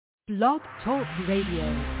Blog Talk Radio.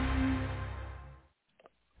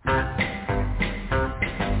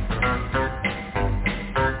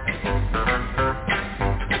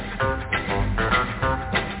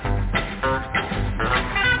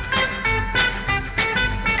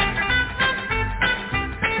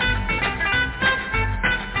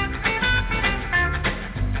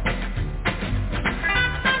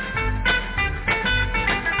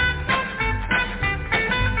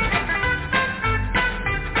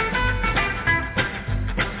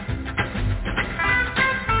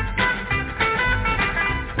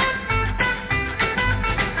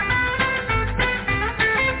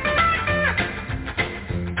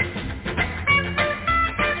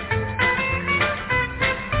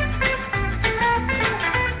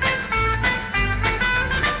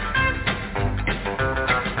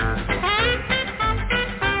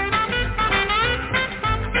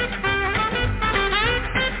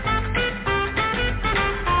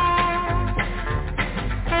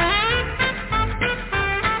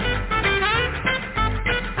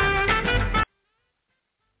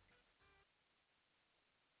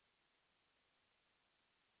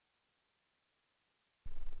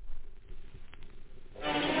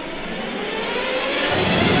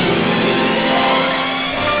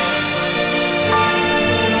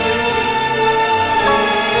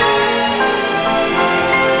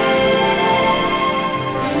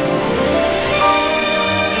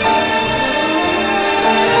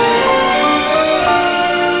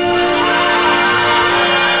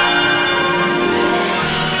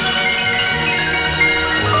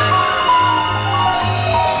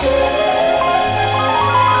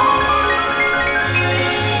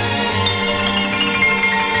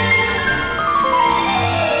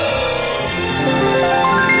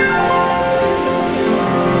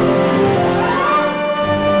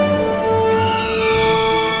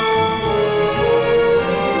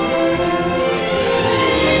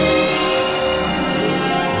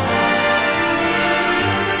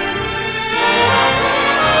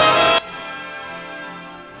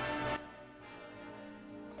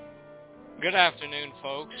 Good afternoon,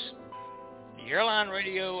 folks. The Airline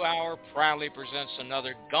Radio Hour proudly presents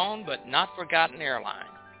another Gone But Not Forgotten airline.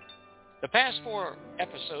 The past 4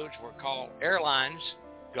 episodes were called Airlines,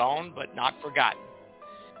 Gone But Not Forgotten.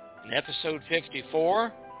 In episode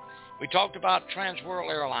 54, we talked about Transworld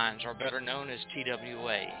Airlines, or better known as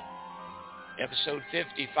TWA. Episode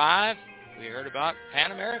 55, we heard about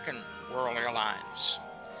Pan American World Airlines,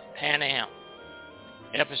 Pan Am.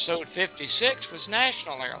 Episode 56 was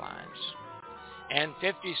National Airlines. And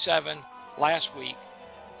 57 last week,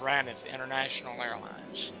 Braniff International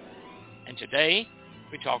Airlines. And today,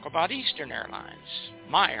 we talk about Eastern Airlines,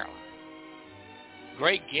 my airline.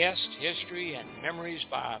 Great guest history and memories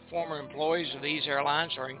by former employees of these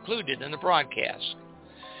airlines are included in the broadcast.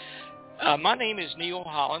 My name is Neil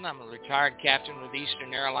Holland. I'm a retired captain with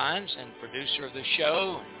Eastern Airlines and producer of the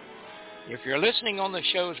show. If you're listening on the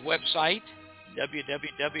show's website,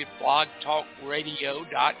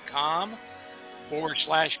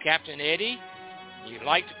 www.blogtalkradio.com/Captain Eddie. You'd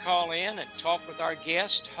like to call in and talk with our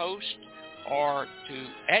guest, host, or to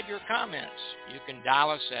add your comments, you can dial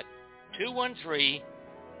us at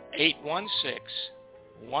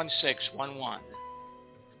 213-816-1611.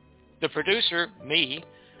 The producer, me,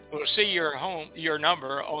 will see your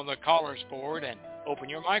number on the caller's board and open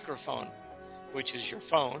your microphone, which is your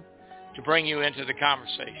phone, to bring you into the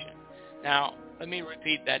conversation. Now, let me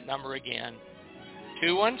repeat that number again,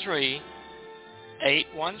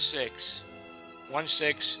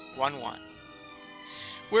 213-816-1611.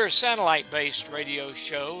 We're a satellite-based radio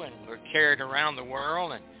show, and we're carried around the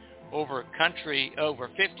world and over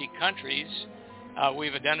 50 countries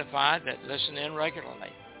we've identified that listen in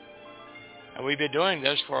regularly. And we've been doing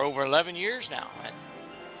this for over 11 years now.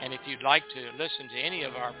 And if you'd like to listen to any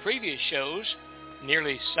of our previous shows,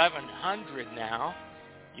 nearly 700 now,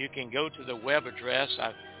 you can go to the web address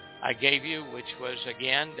I gave you, which was,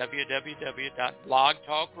 again,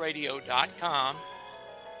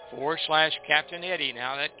 www.blogtalkradio.com/Captain Eddie.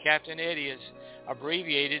 Now, that Captain Eddie is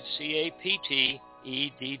abbreviated CAPTEDDIE.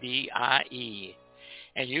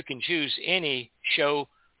 And you can choose any show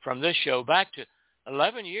from this show back to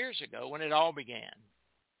 11 years ago when it all began.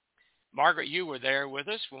 Margaret, you were there with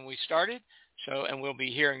us when we started, and we'll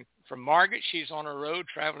be hearing from Margaret. She's on her road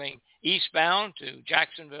traveling eastbound to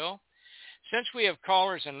Jacksonville. Since we have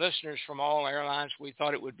callers and listeners from all airlines, we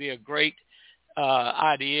thought it would be a great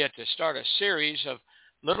idea to start a series of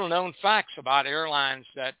little-known facts about airlines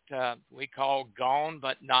that we call Gone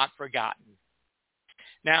But Not Forgotten.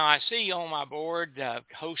 Now, I see you on my board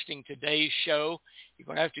hosting today's show. You're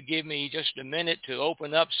going to have to give me just a minute to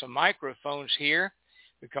open up some microphones here.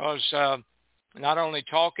 because not only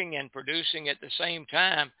talking and producing at the same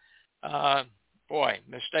time,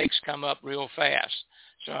 mistakes come up real fast.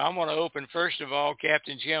 So I'm going to open, first of all,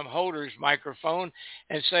 Captain Jim Holder's microphone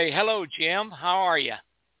and say, hello, Jim. How are you?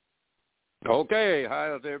 Okay.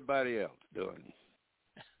 How's everybody else doing?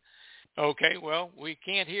 Okay, well, we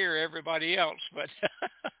can't hear everybody else, but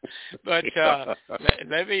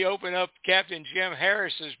let me open up Captain Jim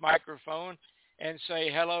Harris's microphone and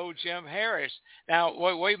say hello, Jim Harris. Now,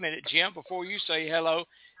 wait a minute, Jim, before you say hello.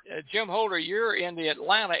 Jim Holder, you're in the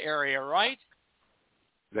Atlanta area, right?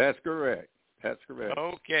 That's correct.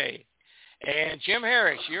 Okay. And Jim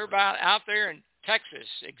Harris, you're about out there in Texas.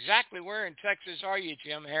 Exactly where in Texas are you,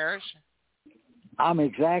 Jim Harris? I'm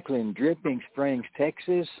exactly in Dripping Springs,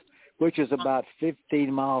 Texas, which is about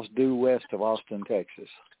 15 miles due west of Austin, Texas.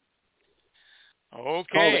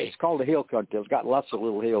 Okay. It's called the Hill Country. It's got lots of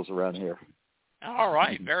little hills around here. All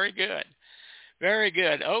right. Very good. Very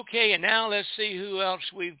good. Okay, and now let's see who else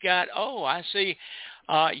we've got. Oh, I see.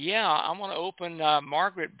 I'm going to open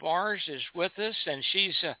Margaret Bars is with us, and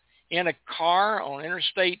she's in a car on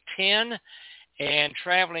Interstate 10 and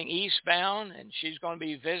traveling eastbound, and she's going to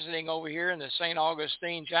be visiting over here in the St.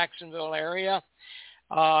 Augustine, Jacksonville area.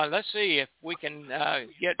 Let's see if we can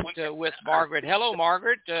get with Margaret. Hello,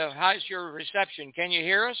 Margaret. How's your reception? Can you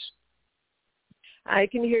hear us? I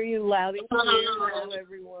can hear you loud and clear. Hello,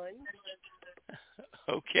 everyone.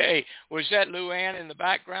 Okay. Was that Luann in the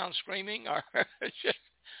background screaming? Or just...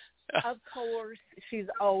 Of course. She's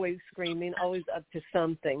always screaming, always up to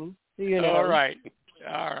something. All right.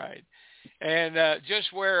 And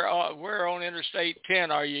just where on Interstate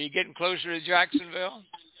 10 are you? You getting closer to Jacksonville?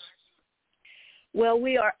 Well,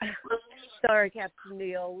 we are. Sorry, Captain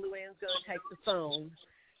Neil. Luann's going to take the phone.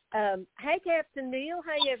 Hey, Captain Neil.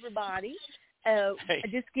 Hey, everybody. Hey.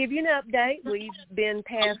 Just give you an update. We've been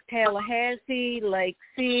past Tallahassee, Lake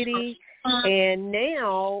City, and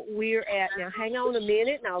now we're at, now hang on a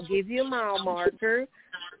minute, and I'll give you a mile marker,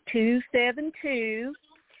 272,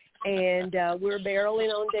 and we're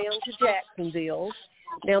barreling on down to Jacksonville.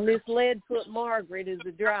 Now, Miss Leadfoot Margaret is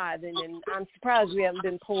driving, and I'm surprised we haven't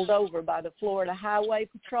been pulled over by the Florida Highway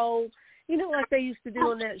Patrol. You know, like they used to do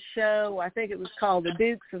on that show, I think it was called The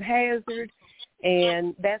Dukes of Hazzard,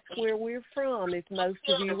 and that's where we're from, if most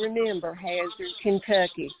of you remember, Hazzard,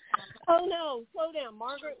 Kentucky. Oh, no, slow down,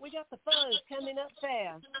 Margaret. We got the fuzz coming up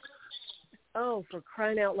fast. Oh, for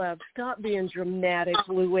crying out loud, stop being dramatic,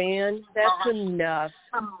 Luann. That's enough.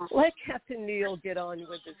 Let Captain Neil get on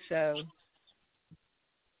with the show.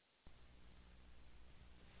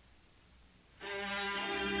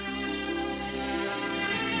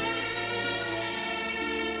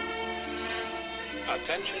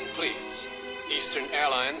 Attention, please. Eastern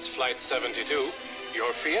Airlines Flight 72,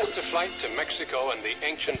 your Fiesta flight to Mexico and the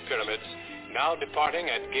ancient pyramids, now departing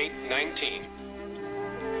at Gate 19.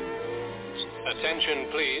 Attention,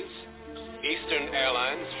 please. Eastern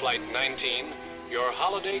Airlines Flight 19, your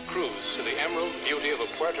holiday cruise to the emerald beauty of a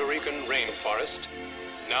Puerto Rican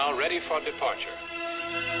rainforest, now ready for departure.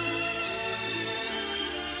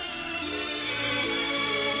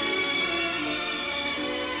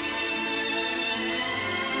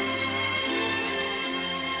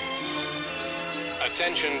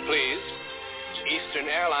 Attention, please. Eastern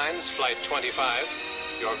Airlines Flight 25,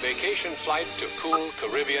 your vacation flight to cool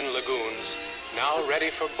Caribbean lagoons, now ready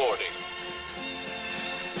for boarding.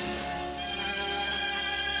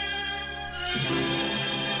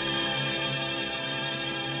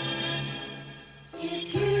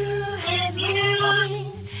 If you had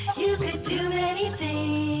wings, you could do many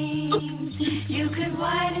things. You could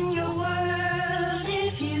widen your world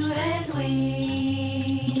if you had wings.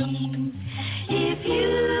 If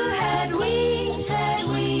you had wings, had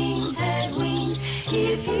wings, had wings.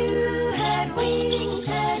 If you had wings,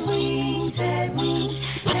 had wings, had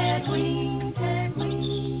wings, had wings, had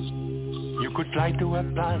wings. You could fly to a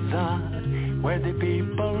plaza where the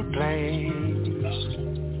people play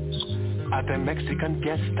at a Mexican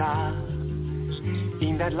fiesta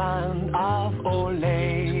in that land of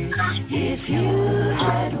Olay. If you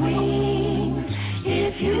had wings,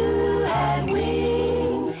 if you had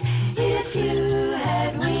wings, if you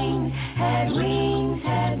had wings, had wings,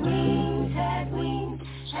 had wings, had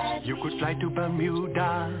wings, had You could fly to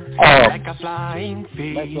Bermuda like a flying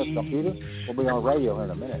fish. That's us, computer. We'll be on radio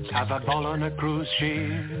in a minute. Have a ball on a cruise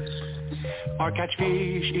ship or catch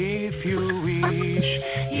fish if you wish.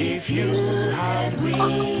 If you had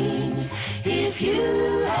wings, if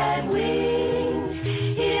you had wings,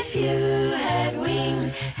 if you had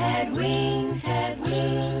wings, had wings, had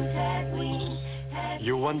wings, had wings, had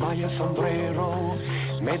You won't buy a sombrero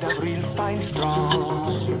made of real fine straw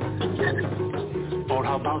Or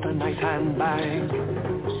how about a nice handbag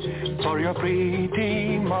for your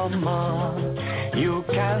pretty mama? You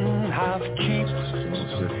can have cheap.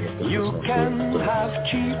 You can have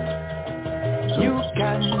cheap. You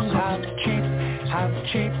can have cheap. Have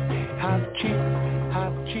cheap. Have cheap.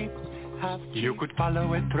 Have cheap. Have cheap. You could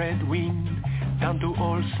follow a trade wind down to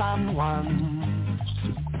old San Juan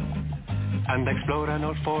and explore an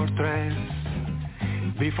old fortress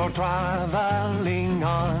before traveling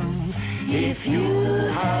on. If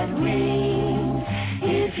you had wings,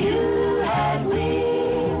 if you had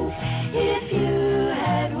wings, if you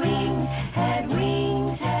had wings, had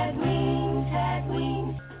wings, had wings, had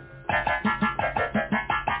wings.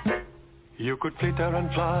 You could flitter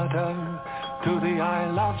and flutter to the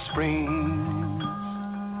Isle of Spring,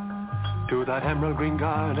 to that emerald green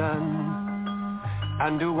garden,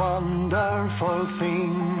 and do wonderful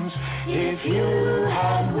things. If you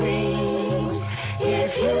had wings,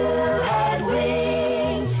 if you had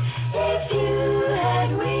wings, if you had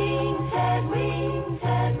wings, had wings,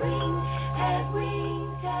 had wings, had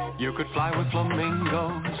wings, had wings. You could fly with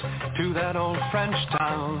flamingos to that old French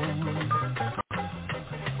town,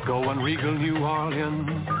 go on regal New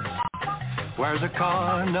Orleans, where the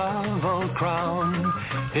carnival crown.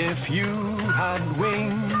 If you had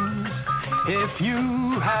wings, if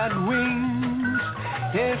you had wings,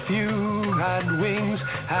 if you had wings,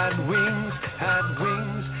 had wings, had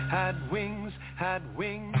wings, had wings, had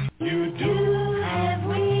wings. You do have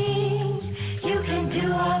wings, you can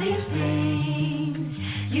do all these things.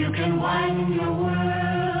 You can widen your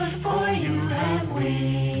world, for you have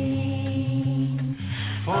wings.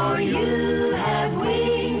 For you have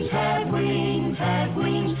wings, have wings, have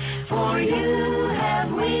wings. For you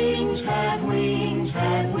have wings, have wings,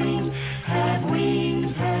 have wings. Have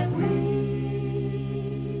wings, have wings.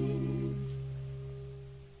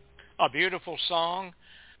 A beautiful song,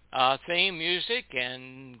 theme music,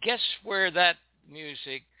 and guess where that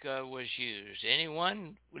music was used?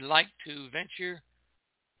 Anyone would like to venture?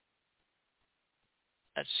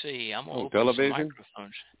 Let's see. I'm going to open television? some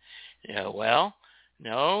microphones. Yeah, well,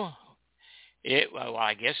 no. Well,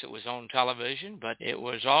 I guess it was on television, but it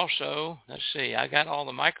was also, let's see, I got all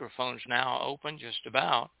the microphones now open just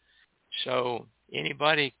about. So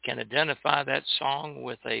anybody can identify that song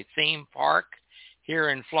with a theme park here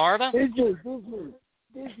in Florida?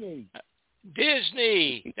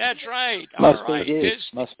 Disney. That's right. All right.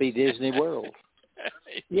 Must be Disney World.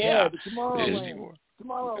 Yeah, Disney World.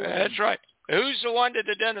 That's right. Who's the one that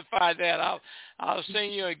identified that? I'll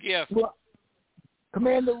send you a gift. Well,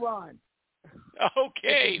 Commander Ron.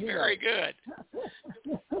 Okay, very good.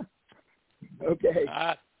 Okay.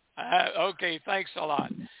 Okay, thanks a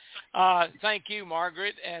lot. Thank you,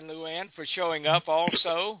 Margaret and Luann, for showing up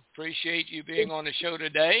also. Appreciate you being on the show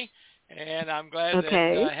today. And I'm glad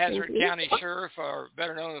that Hazard County Sheriff, or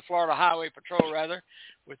better known as Florida Highway Patrol, rather,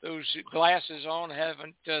 with those glasses on,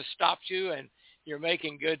 haven't stopped you, and you're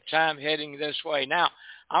making good time heading this way. Now,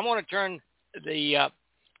 I want to turn the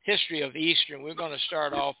history of Eastern. We're going to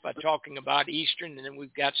start off by talking about Eastern, and then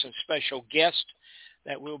we've got some special guests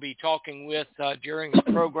that we'll be talking with during the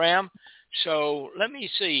program. So let me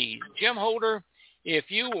see. Jim Holder, if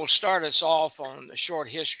you will start us off on the short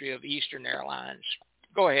history of Eastern Airlines.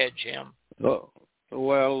 Go ahead, Jim. Oh,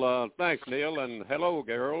 well, thanks, Neil, and hello,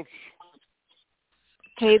 girls.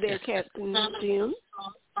 Hey there, Captain Jim.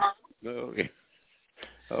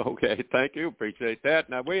 Okay, thank you. Appreciate that.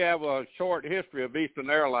 Now, we have a short history of Eastern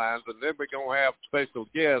Airlines, and then we're going to have special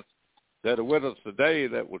guests that are with us today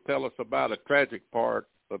that will tell us about a tragic part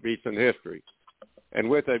of Eastern history, and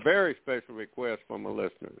with a very special request from the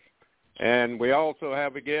listeners. And we also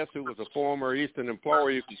have a guest who was a former Eastern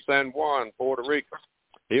employee from San Juan, Puerto Rico.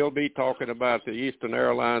 He'll be talking about the Eastern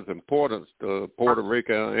Airlines' importance to Puerto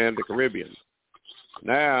Rico and the Caribbean.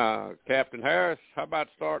 Now, Captain Harris, how about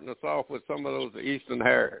starting us off with some of those Eastern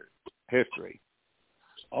history?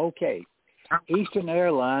 Okay. Eastern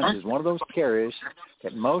Airlines is one of those carriers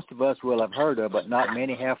that most of us will have heard of, but not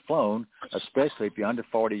many have flown, especially if you're under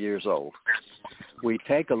 40 years old. We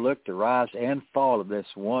take a look at the rise and fall of this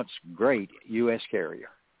once great U.S. carrier.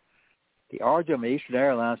 The origin of Eastern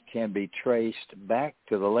Airlines can be traced back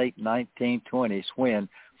to the late 1920s when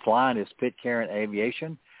flying is Pitcairn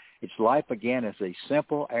Aviation. Its life began as a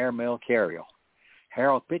simple airmail carrier.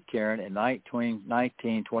 Harold Pitcairn in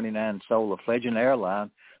 1929 sold the fledgling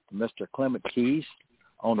airline to Mr. Clement Keyes,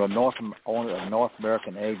 owner of North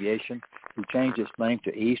American Aviation, who changed its name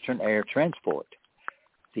to Eastern Air Transport.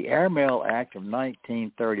 The Airmail Act of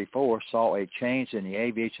 1934 saw a change in the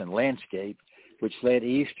aviation landscape, which led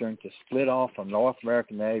Eastern to split off from North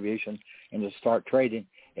American Aviation and to start trading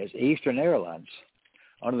as Eastern Airlines.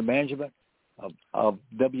 Under the management of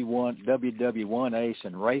WW1 ace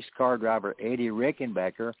and race car driver Eddie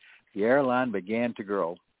Rickenbacker, the airline began to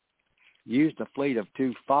grow. Used a fleet of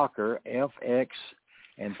 2 Fokker FX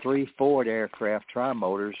and 3 Ford aircraft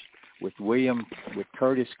trimotors with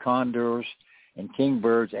Curtiss Condors and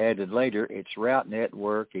Kingbirds added later. Its route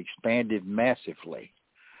network expanded massively.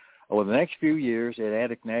 Over the next few years, it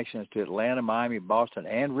added connections to Atlanta, Miami, Boston,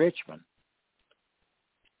 and Richmond.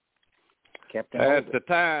 At the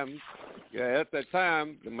time,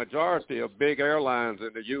 the majority of big airlines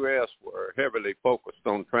in the U.S. were heavily focused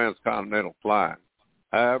on transcontinental flying.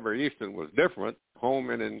 However, Eastern was different,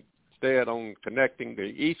 homing instead on connecting the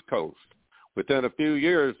East Coast. Within a few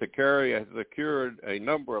years, the carrier has secured a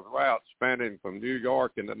number of routes spanning from New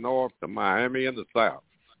York in the north to Miami in the south.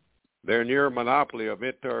 Their near monopoly of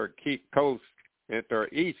inter-East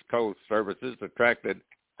Coast services attracted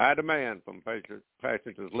high demand from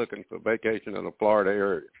passengers looking for vacation in the Florida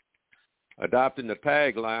area. Adopting the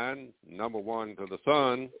tagline, "Number one to the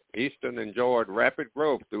sun," Eastern enjoyed rapid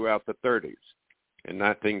growth throughout the 30s. In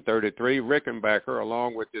 1933, Rickenbacker,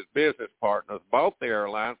 along with his business partners, bought the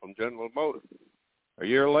airline from General Motors. A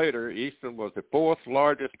year later, Eastern was the 4th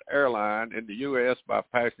largest airline in the U.S. by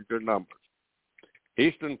passenger numbers.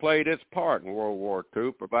 Eastern played its part in World War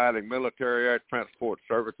II, providing military air transport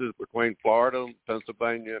services between Florida,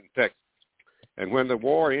 Pennsylvania, and Texas. And when the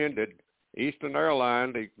war ended, Eastern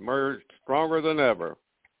Airlines emerged stronger than ever,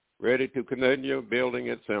 ready to continue building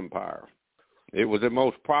its empire. It was the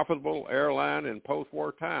most profitable airline in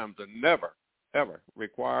post-war times and never, ever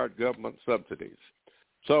required government subsidies.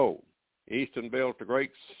 So, Eastern built a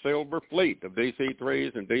great silver fleet of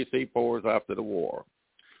DC-3s and DC-4s after the war.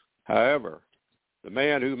 However, the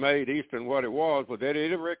man who made Eastern what it was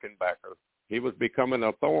Eddie Rickenbacker. He was becoming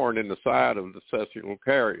a thorn in the side of the successful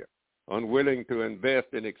carrier. Unwilling to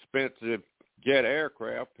invest in expensive jet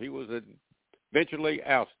aircraft, he was eventually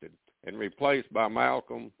ousted and replaced by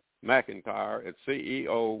Malcolm McIntyre as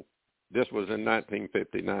CEO. This was in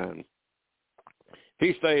 1959.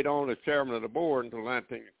 He stayed on as chairman of the board until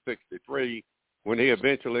 1963, when he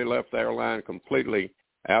eventually left the airline completely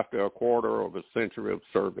after a quarter of a century of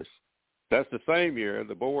service. That's the same year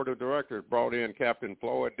the board of directors brought in Captain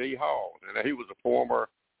Floyd D. Hall, and he was a former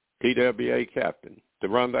TWA captain, to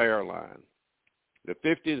run the airline. The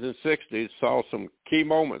 50s and 60s saw some key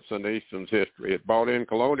moments in Eastern's history. It brought in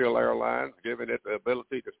Colonial Airlines, giving it the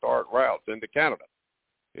ability to start routes into Canada.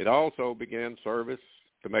 It also began service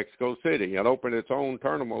to Mexico City and opened its own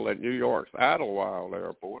terminal at New York's Idlewild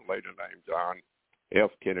Airport, later named John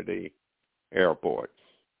F. Kennedy Airport.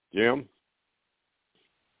 Jim?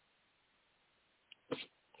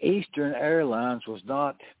 Eastern Airlines was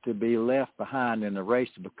not to be left behind in the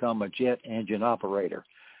race to become a jet engine operator.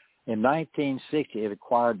 In 1960, it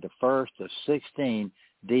acquired the first of 16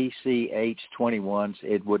 DC-8-21s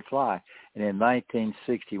it would fly, and in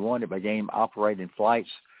 1961, it began operating flights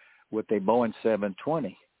with a Boeing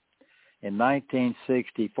 720. In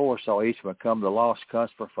 1964, saw Eastern become the lost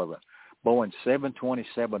customer for the Boeing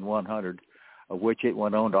 727-100, of which it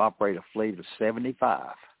went on to operate a fleet of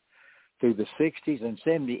 75. Through the 60s and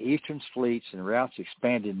 70s, Eastern's fleets and routes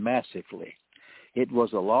expanded massively. It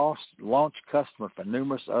was a launch customer for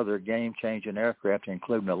numerous other game-changing aircraft,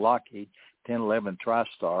 including the Lockheed 1011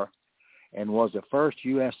 TriStar, and was the first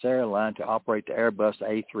U.S. airline to operate the Airbus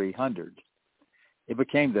A300. It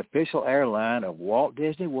became the official airline of Walt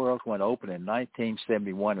Disney World when it opened in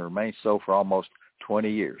 1971 and remained so for almost 20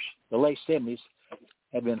 years. The late 70s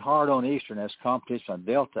had been hard on Eastern as competition on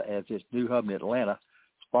Delta as its new hub in Atlanta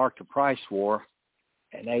sparked a price war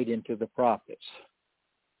and ate into the profits.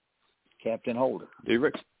 Captain Holder.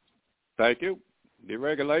 Thank you.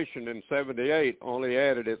 Deregulation in 78 only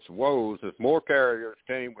added its woes as more carriers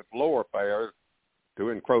came with lower fares to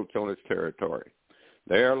encroach on its territory.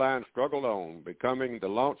 The airline struggled on, becoming the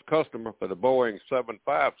launch customer for the Boeing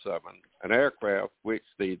 757, an aircraft which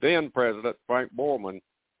the then President Frank Borman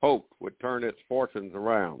hoped would turn its fortunes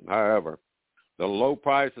around. However, the low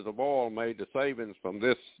prices of oil made the savings from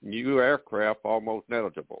this new aircraft almost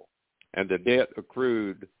negligible, and the debt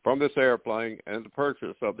accrued from this airplane and the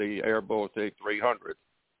purchase of the Airbus A300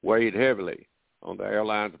 weighed heavily on the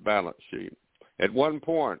airline's balance sheet. At one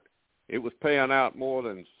point, it was paying out more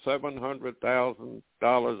than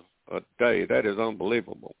 $700,000 a day, that is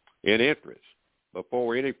unbelievable, in interest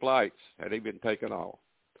before any flights had even taken off.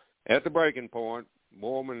 At the breaking point,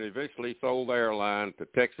 Borman eventually sold the airline to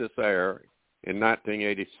Texas Air in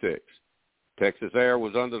 1986. Texas Air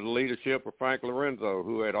was under the leadership of Frank Lorenzo,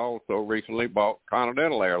 who had also recently bought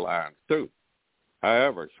Continental Airlines, too.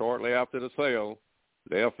 However, shortly after the sale,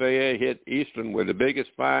 the FAA hit Eastern with the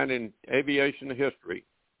biggest fine in aviation history,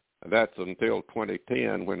 And that's until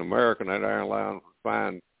 2010 when American Airlines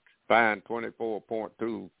was fined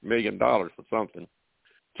 $24.2 million for something,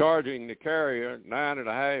 charging the carrier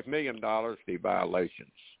 $9.5 million for the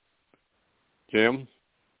violations. Jim?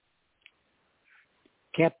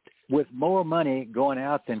 Kept with more money going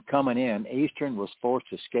out than coming in, Eastern was forced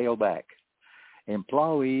to scale back.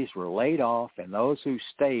 Employees were laid off, and those who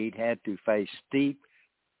stayed had to face steep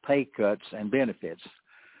pay cuts and benefits.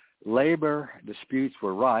 Labor disputes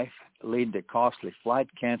were rife, leading to costly flight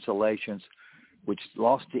cancellations, which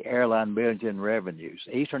lost the airline millions in revenues.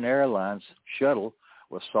 Eastern Airlines shuttle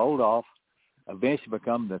was sold off, eventually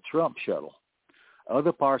becoming the Trump shuttle.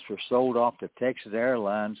 Other parts were sold off to Texas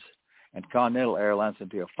Airlines and Continental Airlines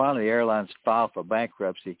until finally the airlines filed for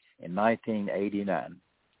bankruptcy in 1989.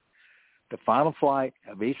 The final flight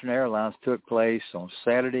of Eastern Airlines took place on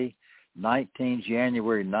Saturday, 19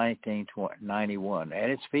 January 1991. At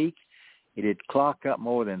its peak, it had clocked up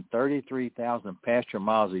more than 33,000 passenger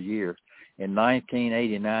miles a year. In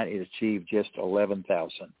 1989, it achieved just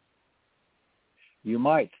 11,000. You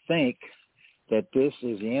might think that this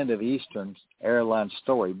is the end of Eastern Airlines'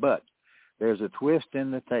 story, but there's a twist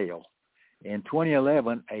in the tale. In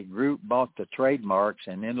 2011, a group bought the trademarks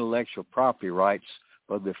and intellectual property rights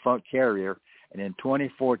of the defunct carrier, and in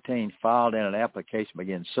 2014 filed in an application to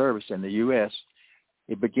begin service in the U.S.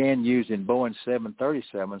 It began using Boeing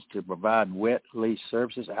 737s to provide wet lease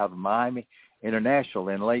services out of Miami International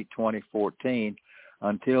in late 2014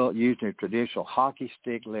 until using a traditional hockey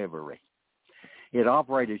stick livery. It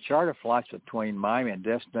operated charter flights between Miami and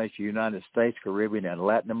destinations United States, Caribbean, and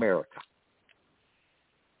Latin America.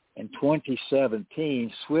 In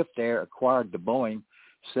 2017, Swift Air acquired the Boeing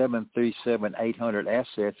 737-800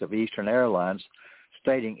 assets of Eastern Airlines,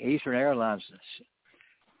 stating Eastern Airlines'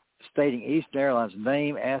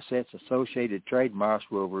 name, assets, associated trademarks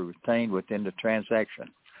will be retained within the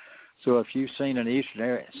transaction. So if you've seen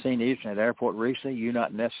Eastern at the airport recently, you're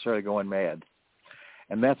not necessarily going mad.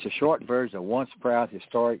 And that's a short version of once proud,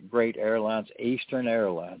 historic, great airlines, Eastern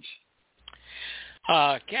Airlines.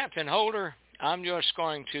 Captain Holder, I'm just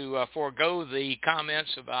going to forego the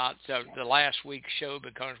comments about the last week's show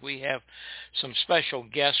because we have some special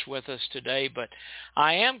guests with us today, but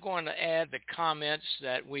I am going to add the comments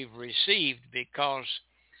that we've received because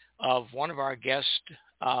of one of our guest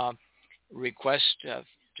requests to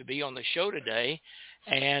be on the show today,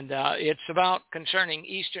 and it's about concerning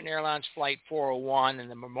Eastern Airlines Flight 401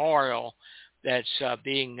 and the memorial that's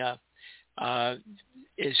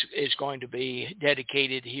is going to be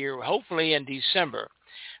dedicated here, hopefully in December.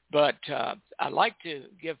 But I'd like to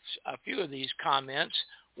give a few of these comments.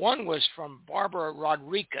 One was from Barbara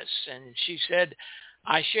Rodriguez, and she said,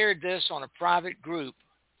 I shared this on a private group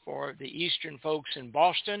for the Eastern folks in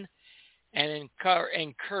Boston and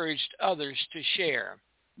encouraged others to share.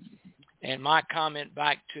 And my comment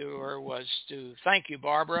back to her was to thank you,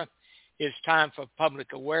 Barbara. It's time for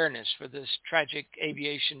public awareness for this tragic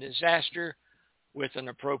aviation disaster with an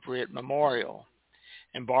appropriate memorial.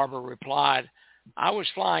 And Barbara replied, I was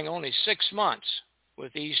flying only 6 months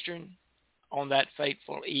with Eastern on that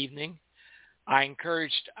fateful evening. I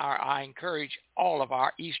encourage all of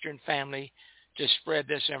our Eastern family to spread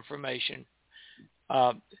this information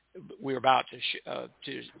we're about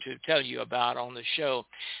to tell you about on the show.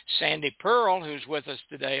 Sandy Pearl, who's with us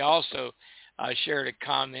today, also shared a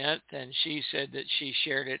comment, and she said that she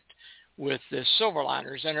shared it with the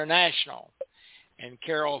Silverliners International. And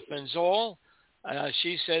Carol Fenzoil,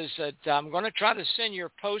 she says that I'm going to try to send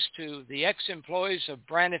your post to the ex-employees of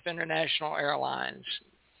Braniff International Airlines.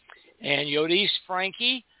 And Yodis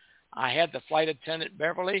Frankie, I had the flight attendant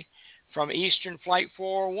Beverly from Eastern Flight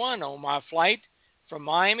 401 on my flight from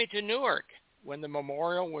Miami to Newark when the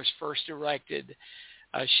memorial was first erected.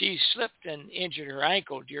 She slipped and injured her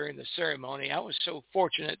ankle during the ceremony. I was so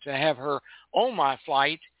fortunate to have her on my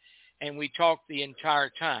flight, and we talked the entire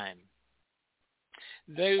time.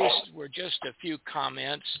 Those were just a few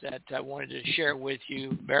comments that I wanted to share with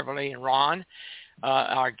you, Beverly and Ron,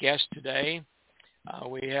 our guests today.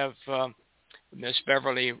 We have Miss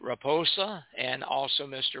Beverly Raposa and also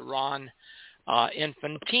Mr. Ron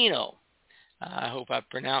Infantino. I hope I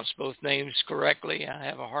pronounced both names correctly. I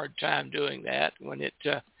have a hard time doing that when it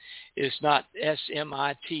is not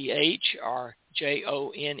S-M-I-T-H or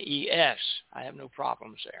J-O-N-E-S. I have no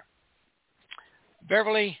problems there.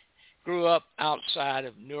 Beverly grew up outside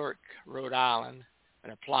of Newark, Rhode Island,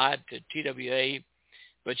 and applied to TWA,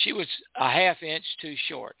 but she was a half inch too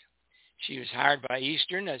short. She was hired by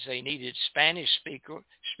Eastern as they needed Spanish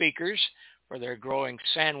speakers for their growing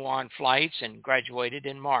San Juan flights and graduated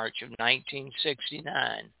in March of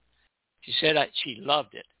 1969. She said she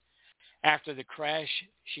loved it. After the crash,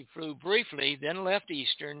 she flew briefly, then left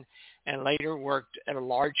Eastern, and later worked at a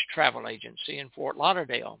large travel agency in Fort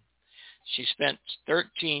Lauderdale. She spent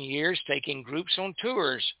 13 years taking groups on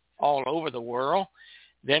tours all over the world,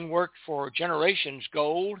 then worked for Generations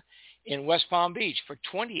Gold in West Palm Beach for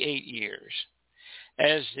 28 years.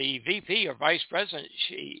 As the VP or vice president,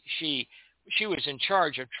 she was in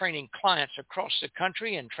charge of training clients across the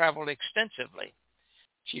country and traveled extensively.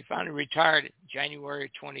 She finally retired in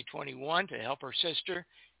January 2021 to help her sister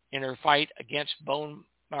in her fight against bone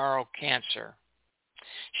marrow cancer.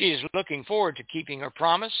 She is looking forward to keeping her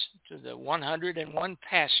promise to the 101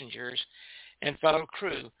 passengers and fellow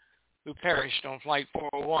crew who perished on Flight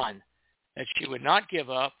 401, that she would not give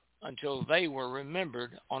up until they were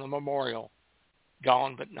remembered on a memorial,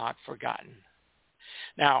 gone but not forgotten.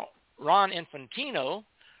 Now, Ron and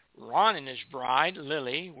his bride,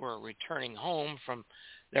 Lily, were returning home from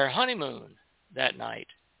their honeymoon that night.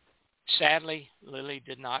 Sadly, Lily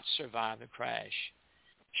did not survive the crash.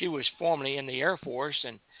 He was formerly in the Air Force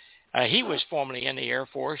and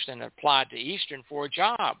applied to Eastern for a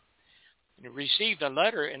job. And he received a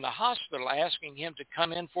letter in the hospital asking him to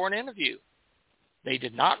come in for an interview. They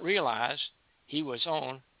did not realize he was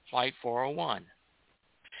on Flight 401.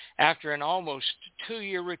 After an almost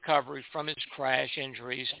 2-year recovery from his crash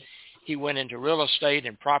injuries, he went into real estate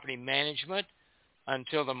and property management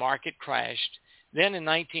until the market crashed. Then in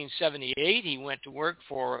 1978, he went to work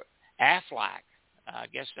for Aflac. I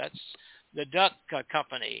guess that's the duck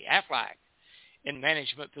company, Aflac, in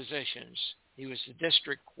management positions. He was the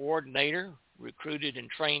district coordinator, recruited and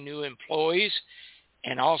trained new employees,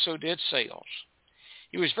 and also did sales.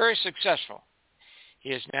 He was very successful. He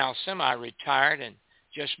is now semi-retired and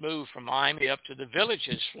just moved from Miami up to the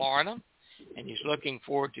Villages, Florida, and he's looking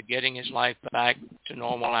forward to getting his life back to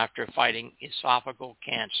normal after fighting esophageal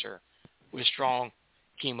cancer with strong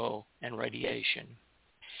chemo and radiation.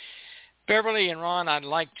 Beverly and Ron, I'd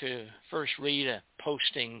like to first read a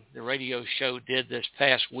posting the radio show did this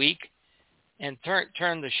past week and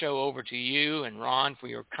turn the show over to you and Ron for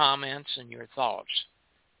your comments and your thoughts.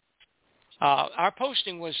 Our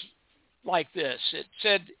posting was like this. It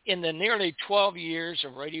said, in the nearly 12 years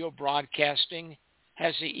of radio broadcasting,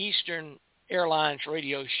 has the Eastern Airlines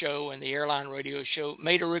radio show and the Airline radio show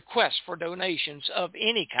made a request for donations of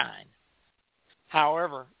any kind?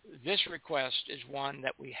 However, this request is one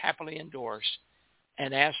that we happily endorse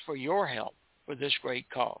and ask for your help for this great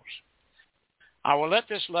cause. I will let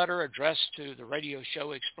this letter addressed to the radio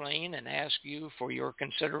show explain and ask you for your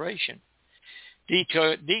consideration.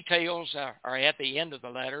 Details are at the end of the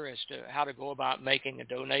letter as to how to go about making a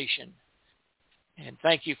donation. And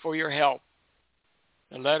thank you for your help.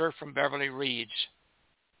 The letter from Beverly reads,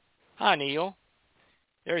 Hi, Neil.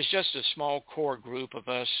 There is just a small core group of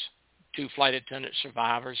us, 2 flight attendant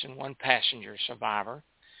survivors and 1 passenger survivor,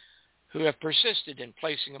 who have persisted in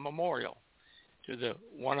placing a memorial to the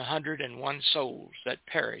 101 souls that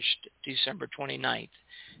perished December 29th,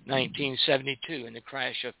 1972 in the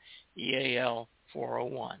crash of EAL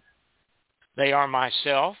 401. They are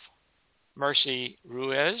myself, Mercy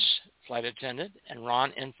Ruiz, flight attendant, and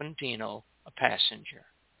Ron Infantino, a passenger.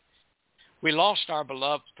 We lost our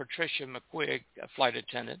beloved Patricia McQuigg, a flight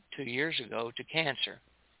attendant, 2 years ago to cancer.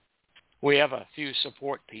 We have a few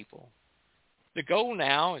support people. The goal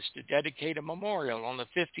now is to dedicate a memorial on the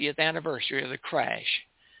 50th anniversary of the crash,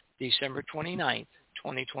 December 29th,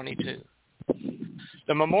 2022.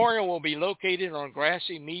 The memorial will be located on a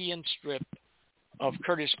grassy median strip of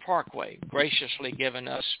Curtis Parkway, graciously given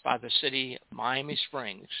us by the city of Miami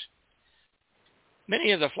Springs.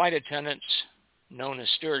 Many of the flight attendants, known as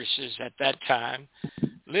stewardesses at that time,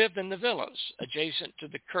 lived in the villas adjacent to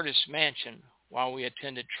the Curtis Mansion while we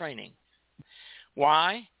attended training.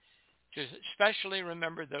 Why? To especially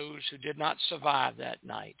remember those who did not survive that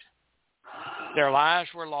night. Their lives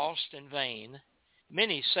were lost in vain.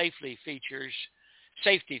 Many safety features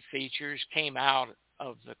came out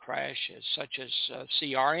of the crash, such as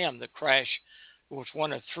CRM. The crash was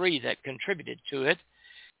one of 3 that contributed to it,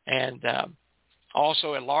 and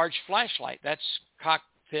also a large flashlight. That's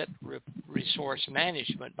Cockpit Resource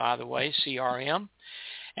Management, by the way, CRM,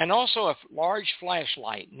 and also a large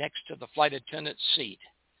flashlight next to the flight attendant's seat.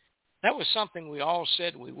 That was something we all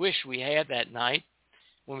said we wish we had that night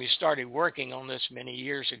when we started working on this many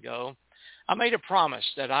years ago. I made a promise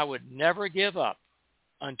that I would never give up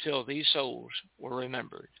until these souls were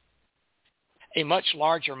remembered. A much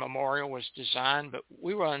larger memorial was designed, but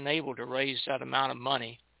we were unable to raise that amount of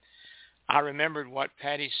money. I remembered what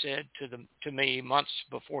Patty said to me months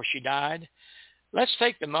before she died. Let's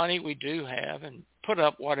take the money we do have and put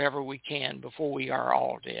up whatever we can before we are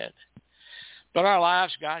all dead. But our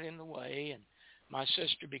lives got in the way, and my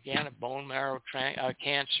sister began a bone marrow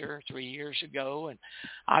cancer 3 years ago, and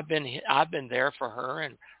I've been there for her.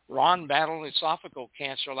 And Ron battled esophageal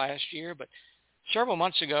cancer last year, but several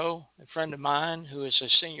months ago, a friend of mine who is a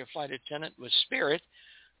senior flight attendant with Spirit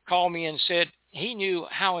called me and said he knew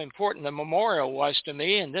how important the memorial was to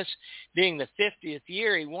me, and this being the 50th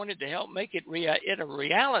year, he wanted to help make it a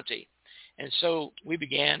reality. And so we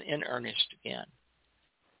began in earnest again.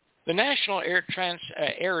 The National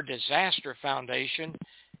Air Disaster Foundation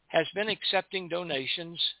has been accepting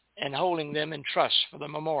donations and holding them in trust for the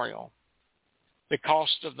memorial. The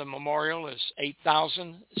cost of the memorial is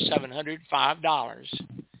 $8,705.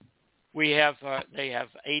 They have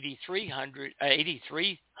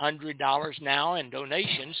 $8,300 now in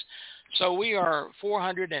donations, so we are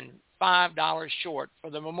 $405 short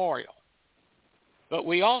for the memorial. But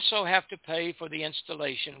we also have to pay for the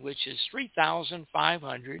installation, which is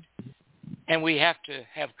 $3,500, and we have to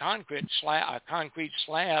have a concrete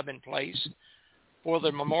slab in place for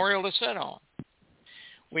the memorial to sit on.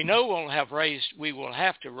 We know we will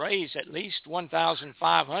have to raise at least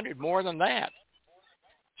 $1,500 more than that.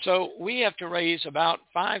 So we have to raise about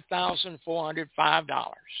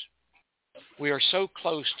 $5,405. We are so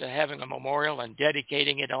close to having a memorial and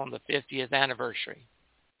dedicating it on the 50th anniversary.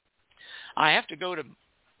 I have to go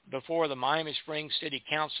before the Miami Springs City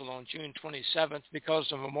Council on June 27th because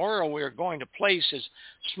the memorial we are going to place is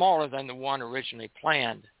smaller than the one originally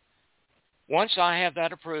planned. Once I have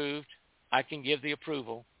that approved, I can give the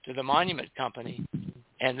approval to the monument company,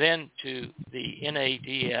 and then to the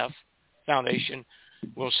NADF Foundation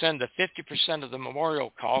will send the 50% of the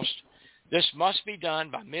memorial cost. This must be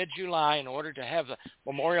done by mid-July in order to have the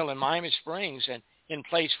memorial in Miami Springs and in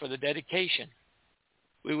place for the dedication.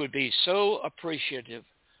 We would be so appreciative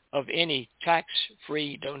of any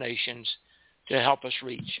tax-free donations to help us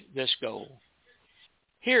reach this goal.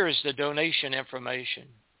 Here is the donation information.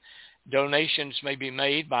 Donations may be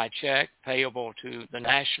made by check payable to the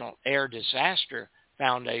National Air Disaster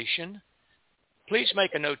Foundation. Please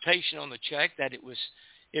make a notation on the check that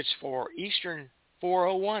it's for Eastern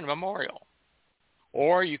 401 Memorial.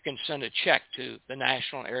 Or you can send a check to the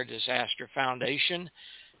National Air Disaster Foundation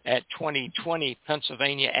at 2020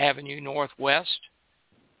 Pennsylvania Avenue Northwest,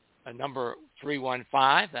 number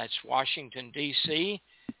 315. That's Washington, D.C.,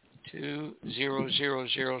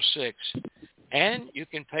 20006. And you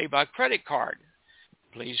can pay by credit card.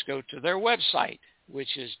 Please go to their website,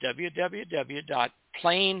 which is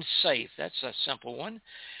www.planesafe. That's a simple one.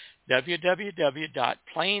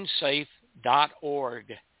 www.planesafe.org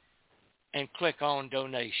and click on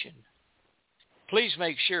donation. Please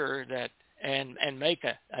make sure that and make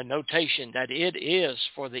a notation that it is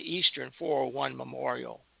for the Eastern 401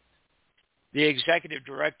 Memorial. The executive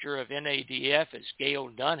director of NADF is Gail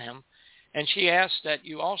Dunham, and she asks that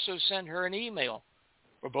you also send her an email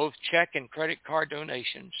for both check and credit card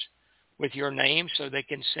donations with your name so they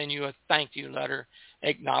can send you a thank you letter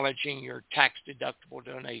acknowledging your tax-deductible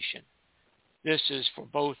donation. This is for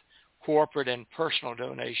both corporate and personal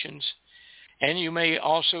donations. And you may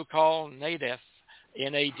also call NADF,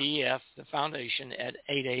 the foundation, at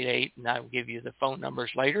 888, and I'll give you the phone numbers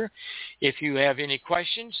later if you have any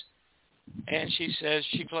questions. And she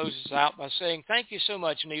closes out by saying, thank you so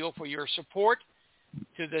much, Neil, for your support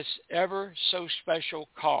to this ever so special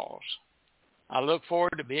cause. I look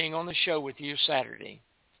forward to being on the show with you Saturday.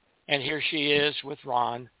 And here she is with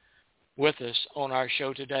Ron with us on our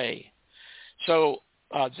show today. So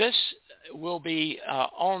this will be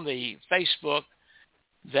on the Facebook,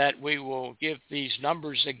 that we will give these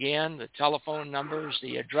numbers again, the telephone numbers,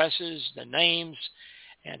 the addresses, the names,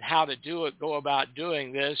 and how to go about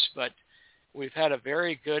doing this. But we've had a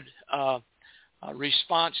very good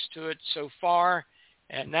response to it so far.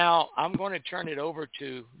 And now I'm going to turn it over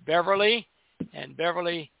to Beverly. And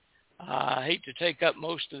Beverly, I hate to take up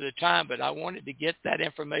most of the time, but I wanted to get that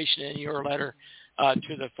information in your letter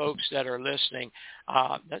to the folks that are listening.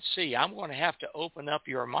 Let's see, I'm going to have to open up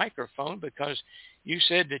your microphone because you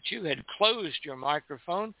said that you had closed your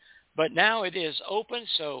microphone, but now it is open.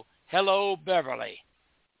 So hello, Beverly.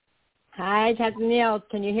 Hi, Captain Neil.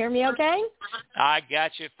 Can you hear me okay? I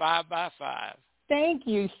got you 5 by 5. Thank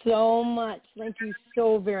you so much. Thank you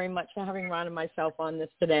so very much for having Ron and myself on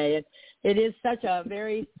this today. It is such a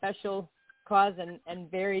very special cause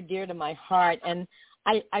and very dear to my heart. And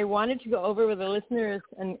I wanted to go over with the listeners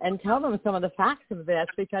and tell them some of the facts of this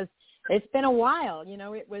because it's been a while. You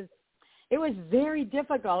know, it was very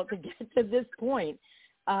difficult to get to this point.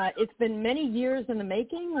 It's been many years in the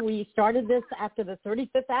making. We started this after the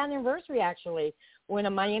 35th anniversary, actually, when a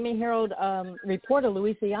Miami Herald reporter,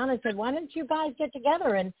 Louisiana, said, why don't you guys get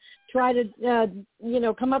together and try to,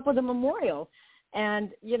 come up with a memorial?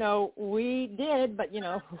 And, we did, but,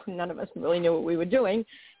 none of us really knew what we were doing.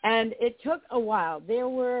 And it took a while. There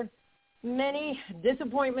were many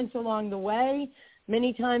disappointments along the way,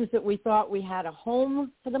 many times that we thought we had a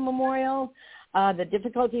home for the memorial, the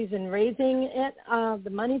difficulties in raising it, the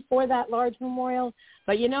money for that large memorial.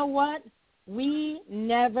 But you know what? We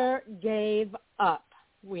never gave up.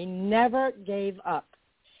 We never gave up.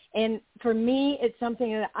 And for me, it's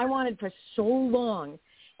something that I wanted for so long.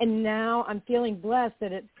 And now I'm feeling blessed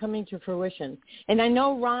that it's coming to fruition. And I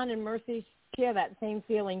know Ron and Mercy share that same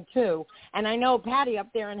feeling too. And I know Patty up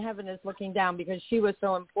there in heaven is looking down because she was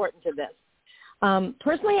so important to this.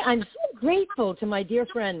 Personally, I'm so grateful to my dear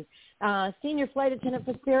friend, Senior Flight Attendant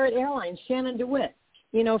for Spirit Airlines, Shannon DeWitt,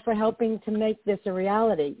 for helping to make this a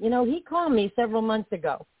reality. He called me several months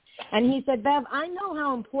ago, and he said, Bev, I know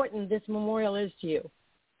how important this memorial is to you.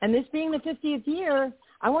 And this being the 50th year,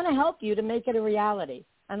 I want to help you to make it a reality.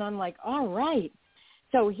 And I'm like, all right.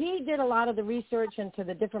 So he did a lot of the research into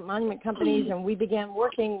the different monument companies, and we began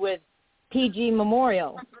working with PG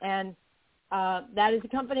Memorial. And that is a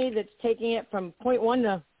company that's taking it from point one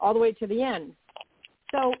to all the way to the end.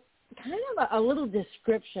 So kind of a little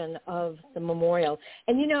description of the memorial.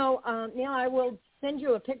 And, Neil, I will send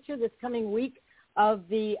you a picture this coming week of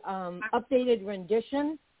the updated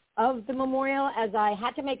rendition of the memorial, as I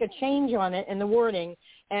had to make a change on it in the wording,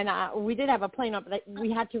 and we did have a plain up, but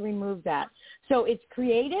we had to remove that. So it's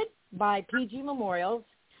created by PG Memorials,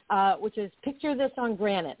 which is Picture This on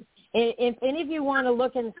Granite. If any of you want to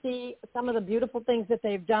look and see some of the beautiful things that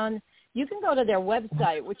they've done, you can go to their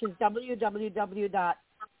website, which is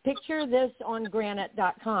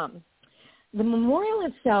www.picturethisongranite.com. The memorial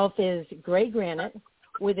itself is gray granite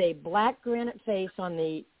with a black granite face on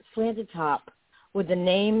the slanted top with the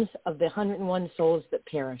names of the 101 souls that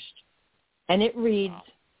perished. And it reads,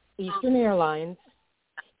 Eastern Airlines,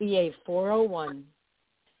 EA 401,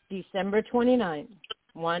 December 29,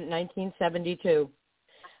 1972.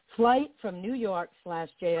 Flight from New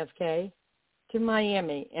York/JFK to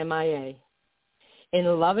Miami, MIA.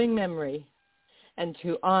 In loving memory and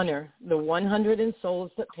to honor the 100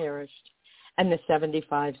 souls that perished and the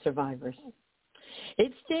 75 survivors.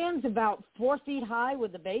 It stands about 4 feet high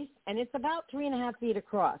with the base, and it's about 3.5 feet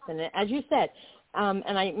across. And as you said,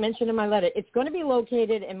 and I mentioned in my letter, it's going to be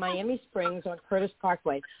located in Miami Springs on Curtis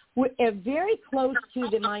Parkway. We're very close to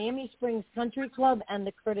the Miami Springs Country Club and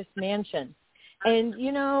the Curtis Mansion. And,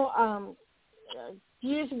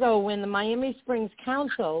 years ago when the Miami Springs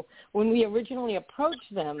Council, when we originally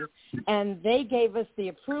approached them and they gave us the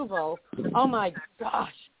approval, oh, my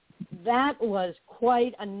gosh, that was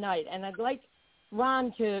quite a night. And I'd like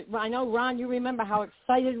Ron I know, Ron, you remember how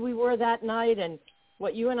excited we were that night and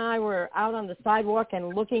what you and I were out on the sidewalk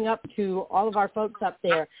and looking up to all of our folks up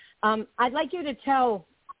there. I'd like you to tell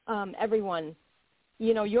everyone,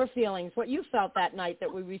 your feelings, what you felt that night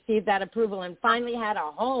that we received that approval and finally had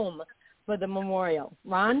a home for the memorial.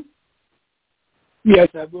 Ron? Yes,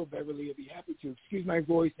 I will, Beverly. I'll be happy to. Excuse my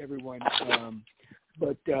voice, everyone,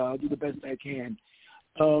 but I'll do the best I can.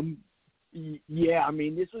 Yeah, I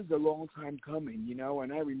mean, this was a long time coming,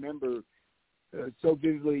 and I remember so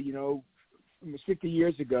vividly, almost 50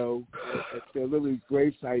 years ago at Lily's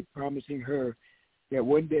gravesite, promising her that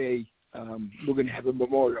one day we're going to have a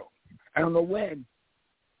memorial. I don't know when,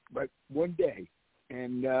 but one day.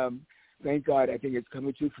 And thank God, I think it's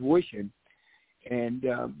coming to fruition. And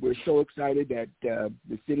we're so excited that the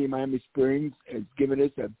city of Miami Springs has given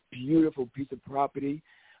us a beautiful piece of property.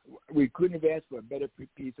 We couldn't have asked for a better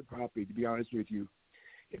piece of property, to be honest with you.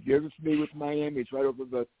 If you're ever familiar with Miami, it's right over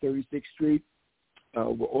the 36th Street, where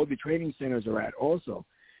all the training centers are at also.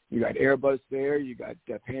 You got Airbus there. You got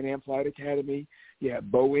Pan Am Flight Academy. You have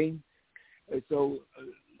Boeing. So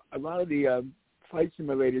a lot of the flight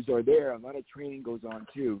simulators are there. A lot of training goes on,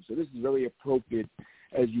 too. So this is really appropriate.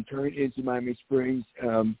 As you turn into Miami Springs,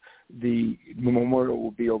 the memorial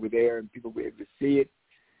will be over there, and people will be able to see it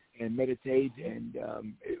and meditate. And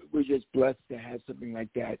we're just blessed to have something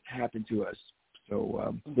like that happen to us.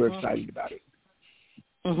 So we're excited about it.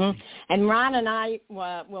 Mm-hmm. And Ron and I,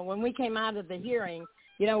 when we came out of the hearing,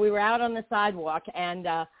 we were out on the sidewalk, and,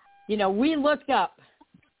 we looked up,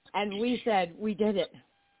 and we said, we did it.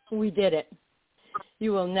 We did it.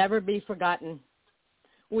 You will never be forgotten.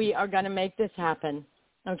 We are going to make this happen,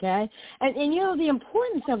 okay? And the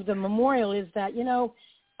importance of the memorial is that,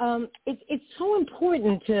 it's so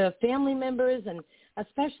important to family members and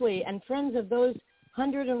especially and friends of those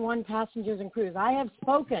 101 passengers and crews. I have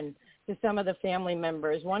spoken to some of the family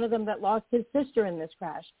members, one of them that lost his sister in this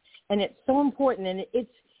crash. And it's so important, and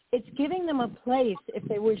it's giving them a place if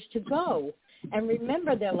they wish to go and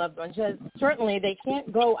remember their loved ones. Certainly they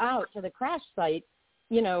can't go out to the crash site,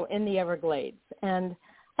 in the Everglades. And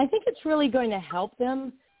I think it's really going to help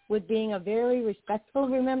them with being a very respectful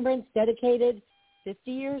remembrance, dedicated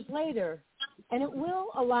 50 years later. And it will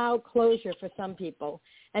allow closure for some people.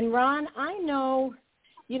 And, Ron, I know,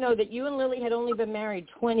 that you and Lily had only been married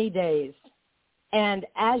 20 days. And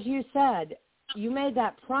as you said, you made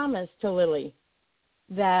that promise to Lily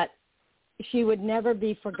that she would never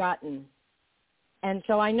be forgotten. And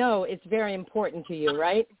so I know it's very important to you,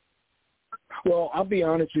 right? Well, I'll be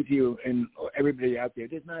honest with you and everybody out there.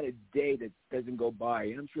 There's not a day that doesn't go by,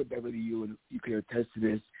 and I'm sure, Beverly, you can attest to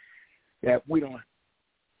this, that we don't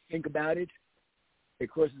think about it. It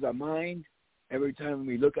crosses our mind. Every time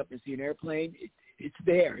we look up and see an airplane, it's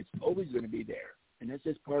there. It's always going to be there, and that's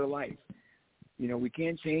just part of life. We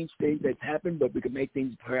can't change things that's happened, but we can make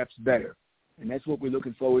things perhaps better, and that's what we're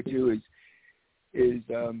looking forward to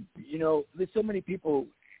there's so many people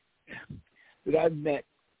that I've met.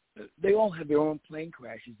 They all have their own plane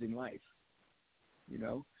crashes in life,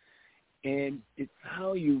 and it's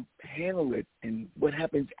how you handle it and what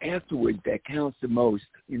happens afterwards that counts the most,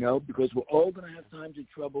 because we're all going to have times of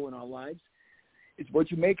trouble in our lives. It's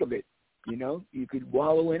what you make of it, You could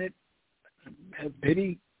wallow in it, have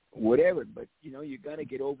pity, whatever, but, you got to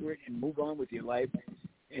get over it and move on with your life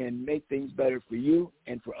and make things better for you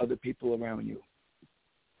and for other people around you.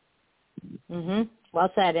 Mm-hmm.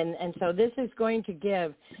 Well said. And so this is going to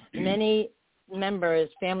give many members,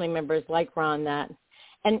 family members like Ron that.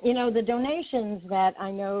 And, the donations that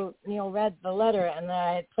I know Neil read the letter and that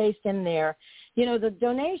I had placed in there, the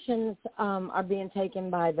donations are being taken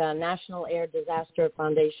by the National Air Disaster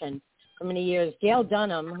Foundation for many years. Gail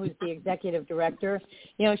Dunham, who's the executive director,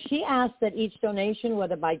 she asked that each donation,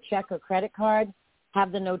 whether by check or credit card,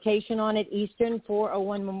 have the notation on it, Eastern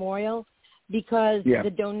 401 Memorial, because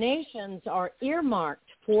the donations are earmarked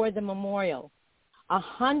for the memorial.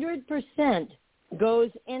 100% goes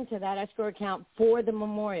into that escrow account for the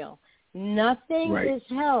memorial. Nothing is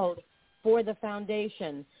held for the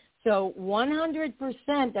foundation. So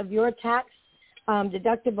 100% of your tax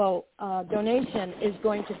deductible donation is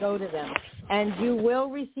going to go to them. And you will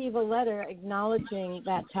receive a letter acknowledging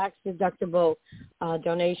that tax deductible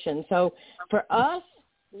donation. So for us,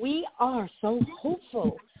 we are so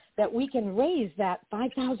hopeful that we can raise that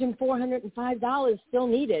 $5,405 still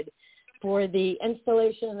needed for the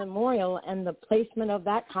installation of the memorial and the placement of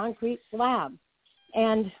that concrete slab.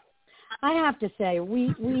 And I have to say,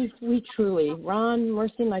 we truly, Ron,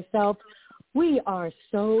 Mercy, myself, we are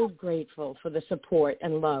so grateful for the support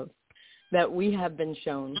and love that we have been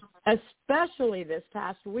shown, especially this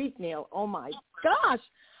past week, Neil. Oh, my gosh,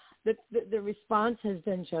 the response has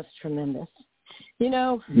been just tremendous.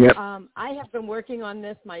 I have been working on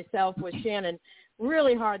this myself with Shannon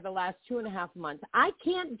really hard the last 2.5 months. I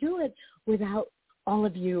can't do it without all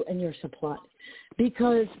of you and your support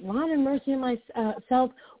because Ron and Mercy and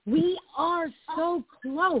myself, we are so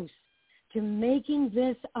close to making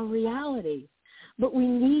this a reality. But we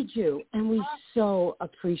need you, and we so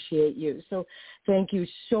appreciate you. So thank you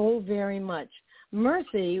so very much.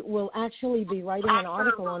 Mercy will actually be writing an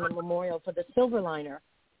article on the memorial for the Silverliner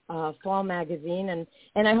fall magazine,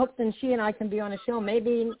 and I hope then she and I can be on a show,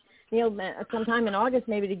 maybe sometime in August,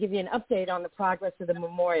 maybe to give you an update on the progress of the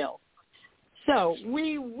memorial. So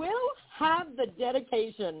we will have the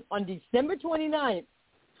dedication on December 29th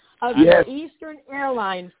of the Eastern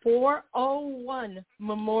Airline 401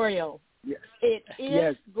 Memorial. Yes. It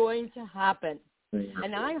is going to happen.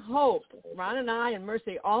 And I hope, Ron and I and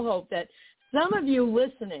Mercy all hope that some of you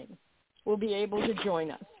listening will be able to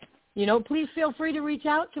join us. Please feel free to reach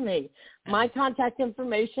out to me. My contact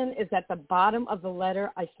information is at the bottom of the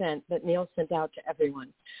letter I sent that Neil sent out to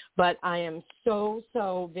everyone. But I am so,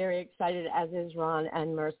 so very excited, as is Ron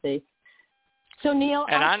and Mercy. So, Neil,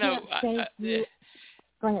 and I can't thank you.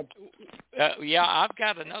 Go ahead. I've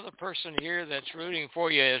got another person here that's rooting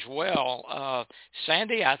for you as well.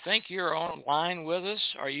 Sandy, I think you're online with us.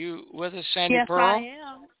 Are you with us, Sandy Pearl? Yes,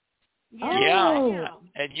 I am. Yeah,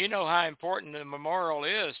 and you know how important the memorial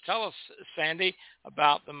is. Tell us, Sandy,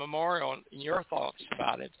 about the memorial and your thoughts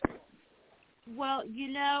about it. Well,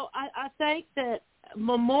 I think that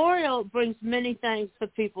memorial brings many things to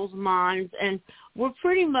people's minds, and we're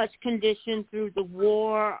pretty much conditioned through the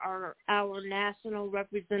war, our national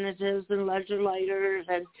representatives and legislators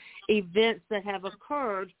and events that have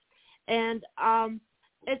occurred. And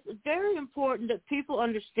it's very important that people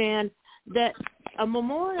understand that A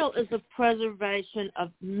memorial is a preservation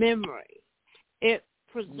of memory. It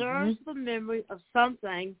preserves the memory of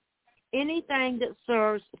something, anything that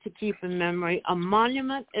serves to keep in memory. A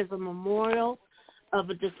monument is a memorial of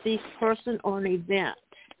a deceased person or an event.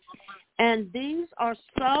 And these are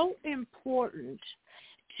so important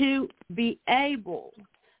to be able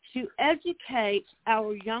to educate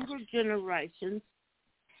our younger generations,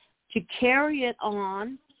 to carry it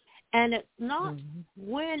on. And it's not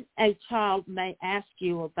when a child may ask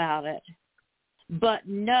you about it, but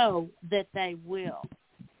know that they will.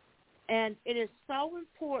 And it is so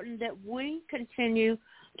important that we continue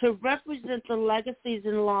to represent the legacies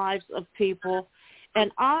and lives of people. And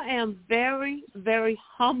I am very, very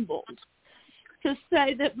humbled to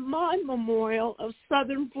say that my memorial of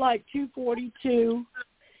Southern Flight 242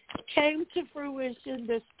 came to fruition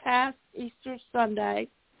this past Easter Sunday,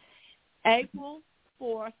 April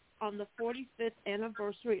 4th, on the 45th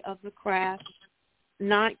anniversary of the crash,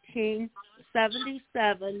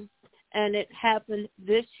 1977, and it happened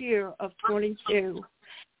this year of 22.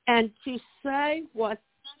 And to say what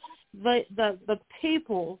the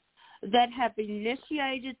people that have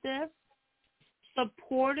initiated this,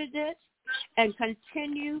 supported it, and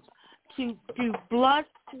continue to do blood,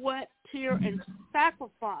 sweat, tear, and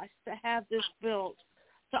sacrifice to have this built,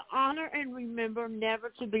 to honor and remember,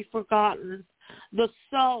 never to be forgotten, the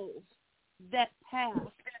souls that passed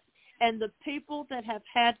and the people that have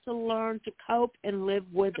had to learn to cope and live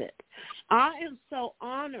with it. I am so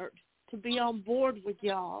honored to be on board with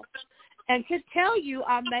y'all and can tell you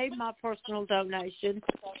I made my personal donation,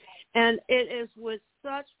 and it is with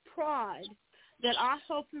such pride that I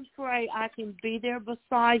hope and pray I can be there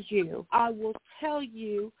beside you. I will tell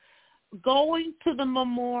you, going to the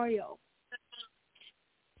memorial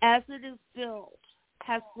as it is built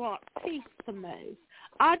has brought peace to me.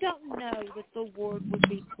 I don't know that the word would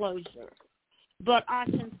be closure, but I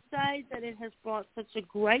can say that it has brought such a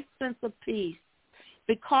great sense of peace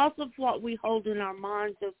because of what we hold in our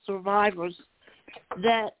minds as survivors,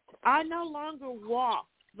 that I no longer walk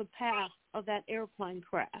the path of that airplane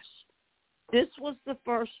crash. This was the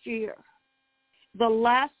first year, the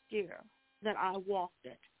last year that I walked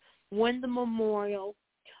it, when the memorial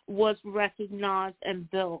was recognized and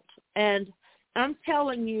built. And I'm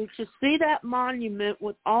telling you, to see that monument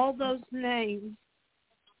with all those names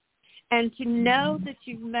and to know that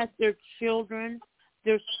you've met their children,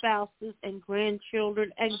 their spouses and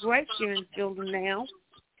grandchildren and great-grandchildren now.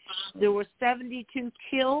 There were 72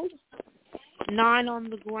 killed, 9 on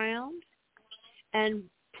the ground, and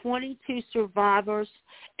 22 survivors.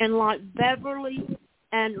 And like Beverly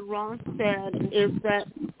and Ron said, is that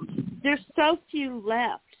there's so few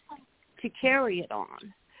left to carry it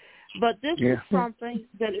on. But this is something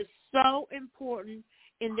that is so important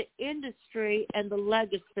in the industry and the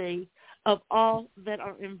legacy of all that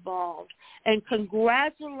are involved. And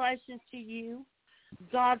congratulations to you.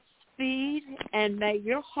 Godspeed, and may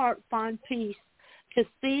your heart find peace to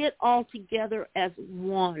see it all together as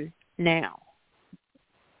one now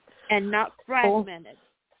and not fragmented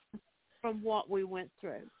from what we went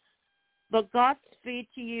through. But Godspeed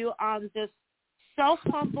to you. I'm just so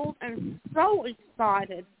humbled and so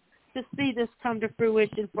excited to see this come to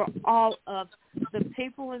fruition for all of the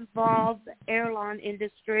people involved, the airline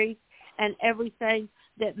industry, and everything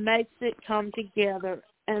that makes it come together.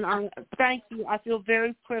 And I thank you. I feel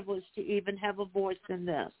very privileged to even have a voice in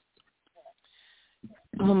this.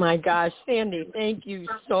 Oh, my gosh, Sandy, thank you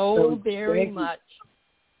so very much.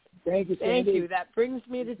 Thank you, Sandy. Thank you. That brings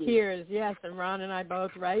me to tears. Yes, and Ron and I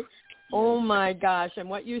both, right? Oh, my gosh. And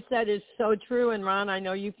what you said is so true. And, Ron, I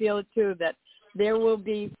know you feel it, too, that there will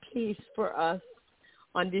be peace for us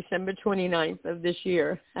on December 29th of this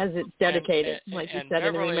year as it's dedicated, like you said,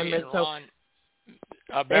 and remember. So,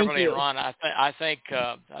 Beverly and Ron, I think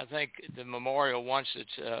the memorial, once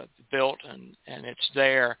it's built and it's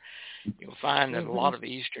there, you'll find that a lot of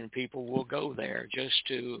Eastern people will go there just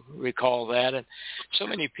to recall that. And so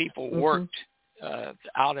many people worked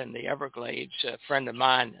out in the Everglades. A friend of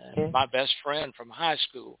mine, my best friend from high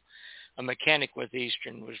school, a mechanic with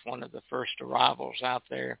Eastern, was one of the first arrivals out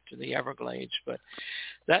there to the Everglades. But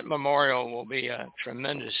that memorial will be a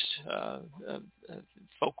tremendous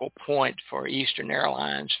focal point for Eastern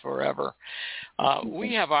Airlines forever.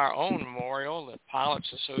 We have our own memorial, the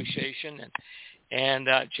Pilots Association, and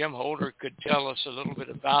Jim Holder could tell us a little bit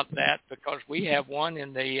about that, because we have one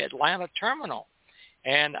in the Atlanta terminal.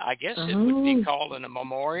 And I guess it would be called a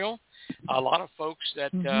memorial. A lot of folks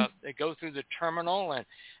that they go through the terminal. And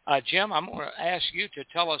Jim, I'm going to ask you to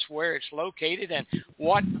tell us where it's located and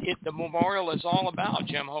what the memorial is all about,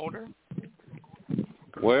 Jim Holder.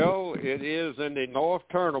 Well, it is in the North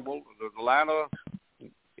Terminal, the Atlanta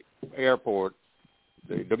Airport,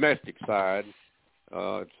 the domestic side.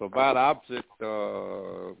 It's about opposite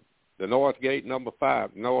the North Gate number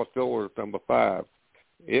 5, North Doors number 5.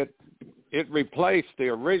 It replaced the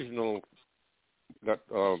original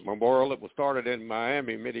memorial that was started in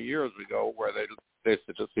Miami many years ago, where they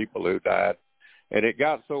listed the people who died, and it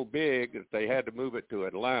got so big that they had to move it to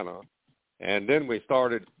Atlanta. And then we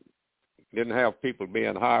didn't have people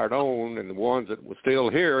being hired on, and the ones that were still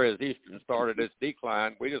here as Eastern started its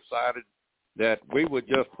decline, we decided that we would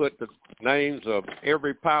just put the names of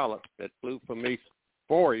every pilot that flew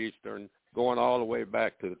for Eastern going all the way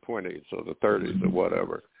back to the 20s or the 30s or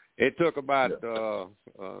whatever. It took about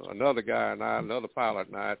another pilot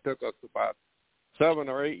and I, it took us about 7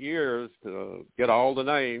 or 8 years to get all the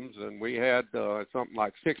names, and we had something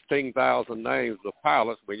like 16,000 names of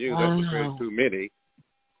pilots. We knew that was really too many.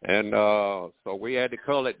 And so we had to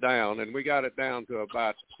cull it down, and we got it down to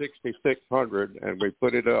about 6,600, and we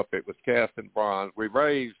put it up. It was cast in bronze. We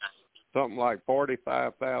raised something like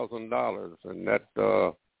 $45,000, and that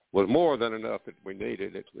was more than enough that we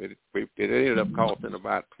needed. It ended up costing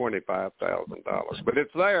about $25,000. But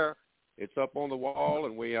it's there. It's up on the wall,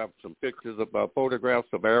 and we have some pictures of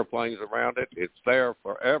photographs of airplanes around it. It's there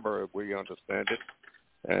forever, if we understand it.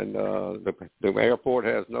 And the airport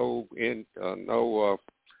has no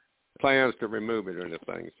plans to remove it or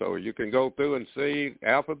anything. So you can go through and see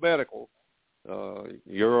alphabetical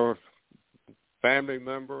your family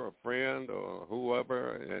member, a friend, or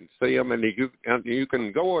whoever, and see them, and you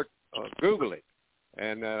can go Google it.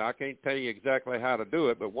 And I can't tell you exactly how to do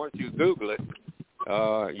it, but once you Google it,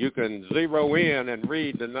 you can zero in and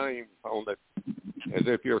read the name on it as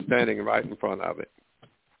if you're standing right in front of it.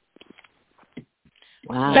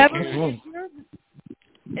 Wow.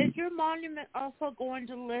 Is your monument also going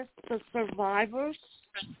to list the survivors?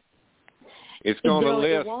 It's going to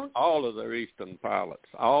list all of the Eastern pilots,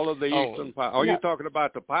 all of the Eastern pilots. Are you talking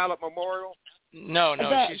about the pilot memorial? No,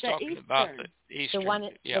 she's talking about the Eastern. The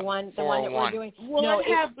one that we're doing.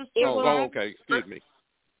 Okay, excuse me.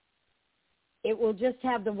 It will just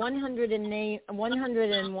have the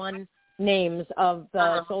 101 names of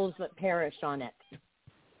the souls that perished on it.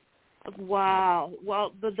 Wow.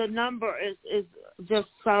 Well, the number is just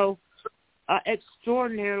so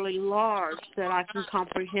extraordinarily large that I can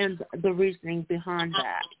comprehend the reasoning behind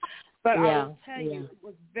that. But I will tell you, it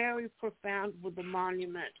was very profound with the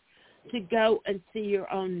monument to go and see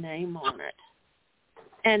your own name on it.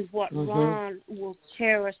 And what Ron will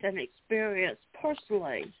cherish and experience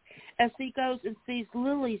personally as he goes and sees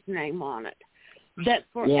Lily's name on it, that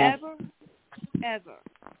forever, ever,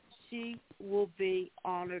 she will be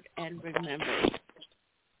honored and remembered.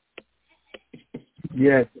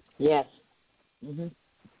 Yes. Yes. Mm-hmm.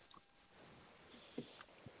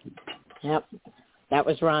 Yep. That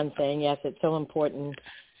was Ron saying, yes, it's so important.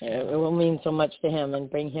 It will mean so much to him and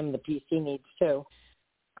bring him the peace he needs, too.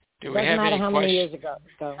 Do we have matter any how many years ago.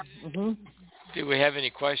 So, Do we have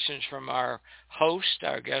any questions from our host,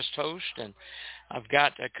 our guest host? And I've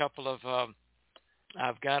got a couple of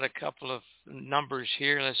numbers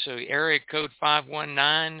here. Let's see, area code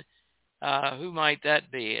 519. Who might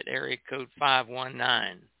that be at area code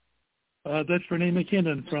 519? That's Renee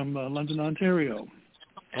McKinnon from London, Ontario.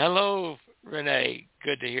 Hello, Renee.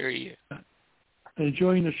 Good to hear you.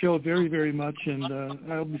 Enjoying the show very, very much, and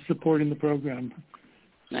I'll be supporting the program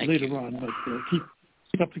later on. But keep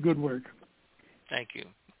up the good work. Thank you.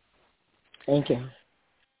 Thank you.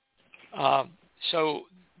 So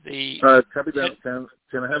the Captain,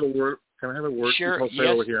 can I have a word? Can I have a word? Sure. Jose yes.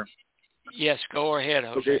 Over here. Yes. Go ahead,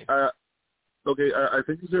 Jose. Okay. I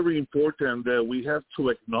think it's very important that we have to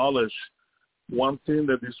acknowledge one thing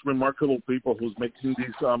that these remarkable people who's making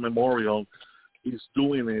this memorial is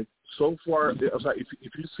doing it so far.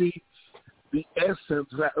 If you see the essence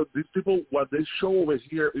that these people, what they show over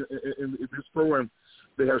here in this program,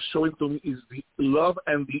 they are showing to me is the love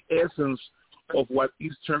and the essence of what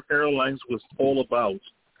Eastern Airlines was all about.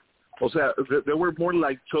 They were more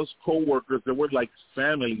like just co-workers. They were like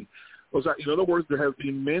family. In other words, there have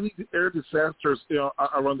been many air disasters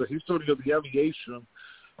around the history of the aviation.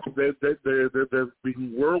 There's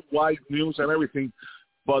been worldwide news and everything,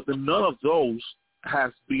 but none of those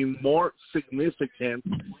has been more significant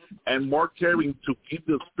and more caring to keep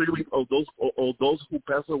the spirit of those who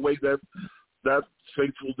passed away that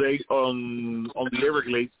fateful day on the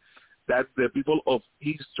Everglades, that the people of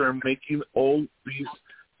Eastern making all these,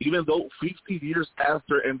 even though 50 years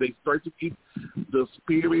after, and they try to keep the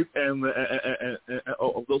spirit and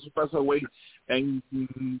of those who pass away and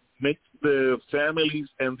make the families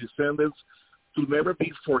and descendants to never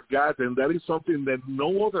be forgotten. That is something that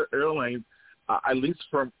no other airline, at least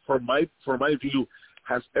from my view,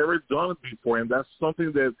 has ever done before, and that's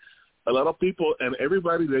something that a lot of people and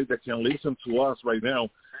everybody that can listen to us right now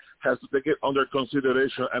has to take it under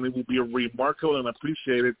consideration, and it will be remarkable and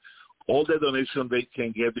appreciated all the donation they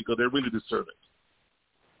can get because they really deserve it.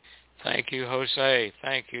 Thank you, Jose.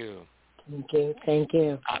 Thank you. Thank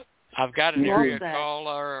you. I've got an area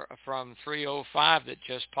caller from 305 that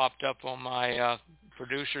just popped up on my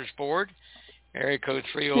producer's board. Area code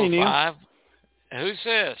 305. Hey, who's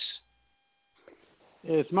this?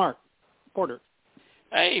 It's Mark Porter.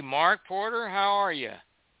 Hey, Mark Porter. How are you?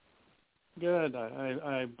 Good.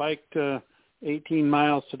 I biked 18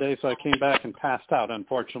 miles today, so I came back and passed out,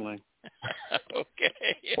 unfortunately.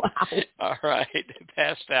 Okay. Wow. All right.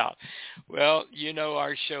 Passed out. Well,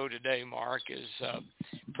 our show today, Mark, is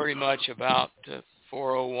pretty much about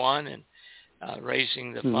 401 and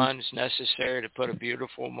raising the funds necessary to put a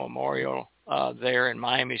beautiful memorial there in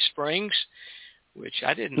Miami Springs, which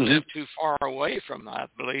I didn't live too far away from, I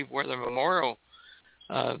believe, where the memorial,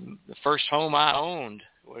 the first home I owned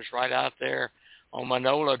was right out there on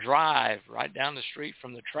Manola Drive, right down the street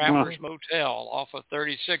from the Travelers Motel off of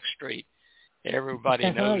 36th Street.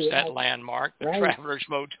 Everybody knows that landmark, the Travelers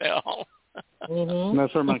Motel.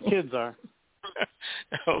 That's where my kids are.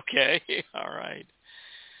 Okay, all right.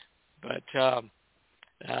 But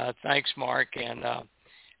thanks, Mark, and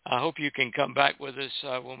I hope you can come back with us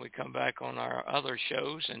when we come back on our other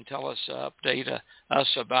shows and tell us, update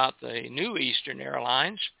us about the new Eastern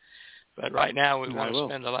Airlines. But right now we want to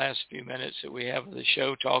spend the last few minutes that we have of the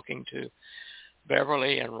show talking to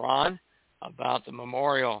Beverly and Ron about the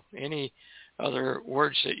memorial. Any other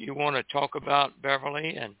words that you want to talk about,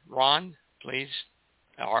 Beverly and Ron, please,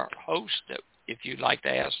 our host, if you'd like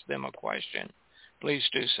to ask them a question, please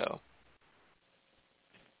do so.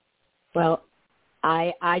 Well,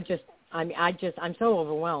 I'm so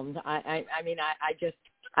overwhelmed. I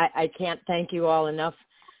can't thank you all enough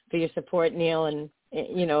for your support, Neil, and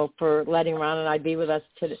for letting Ron and I be with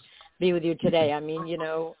you today. I mean,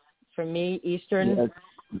 for me, Eastern,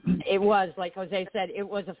 it was, like Jose said, it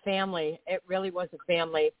was a family. It really was a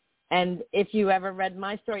family. And if you ever read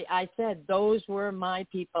my story, I said those were my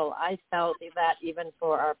people. I felt that even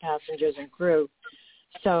for our passengers and crew.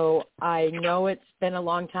 So I know it's been a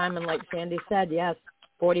long time, and like Sandy said, yes,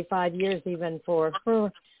 45 years even for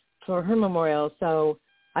her memorial. So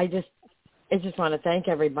I just want to thank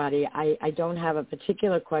everybody. I don't have a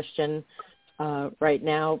particular question right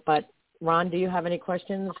now, but Ron, do you have any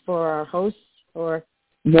questions for our hosts or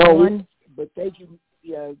anyone? But thank you.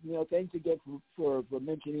 Yeah, thanks again for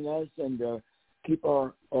mentioning us and keep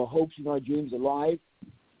our hopes and our dreams alive.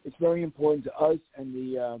 It's very important to us and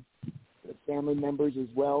the family members as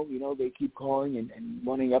well. They keep calling and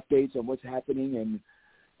wanting updates on what's happening, and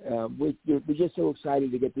we're just so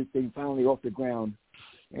excited to get this thing finally off the ground.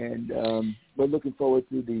 And we're looking forward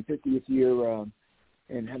to the 50th year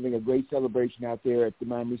and having a great celebration out there at the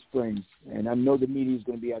Miami Springs. And I know the media is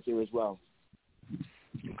going to be out there as well.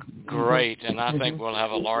 Great, and I think we'll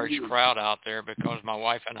have a large crowd out there because my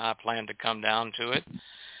wife and I plan to come down to it.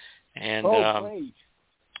 And great.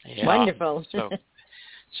 Yeah, wonderful.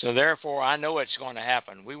 So therefore, I know it's going to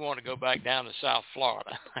happen. We want to go back down to South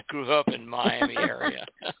Florida. I grew up in Miami area.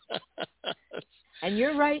 And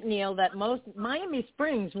you're right, Neil, that Miami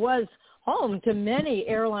Springs was home to many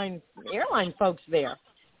airline folks there.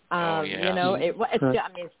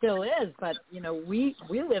 It still is, but we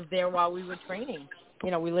lived there while we were training.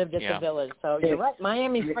 We lived at the Village. So you're right,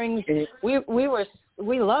 Miami Springs. We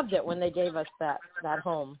loved it when they gave us that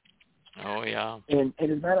home. Oh yeah. And as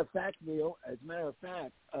a matter of fact, Neil,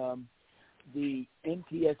 the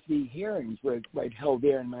NTSB hearings were held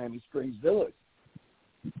there in Miami Springs Village.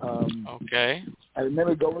 Okay. I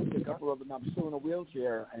remember going to a couple of them. I'm still in a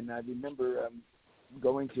wheelchair, and I remember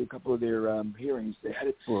going to a couple of their hearings. They had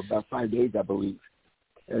it for about 5 days, I believe.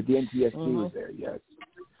 The NTSB was there, yes.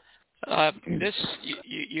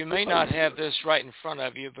 You may not have this right in front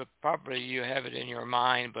of you, but probably you have it in your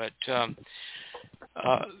mind. But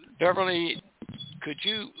Beverly, could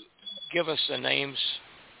you give us the names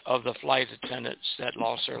of the flight attendants that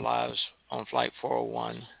lost their lives on Flight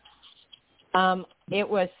 401? It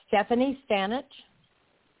was Stephanie Stanich,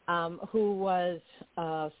 who was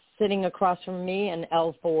sitting across from me in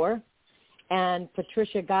L4, and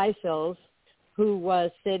Patricia Geisels, who was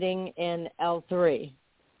sitting in L3.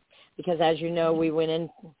 Because as you know, we went in,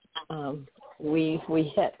 we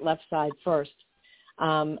hit left side first.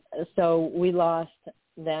 So we lost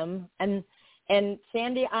them. And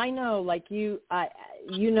Sandy, I know, like you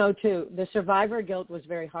know too, the survivor guilt was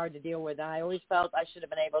very hard to deal with. I always felt I should have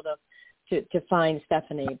been able to to find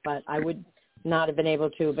Stephanie, but I would not have been able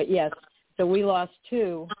to. But yes, so we lost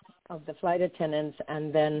 2 of the flight attendants,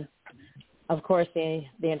 and then, of course, the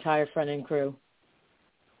entire front end crew.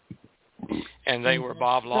 And they were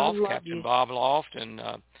Bob Loft, Captain Bob Loft, and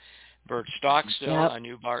Bert Stockstill. Yep. I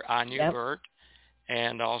knew Bert,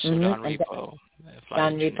 and also Mm-hmm. Don Repo,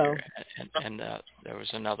 Don Repo, and there was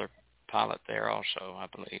another pilot there also, I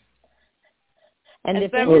believe. And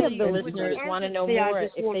if any of the listeners want to know more,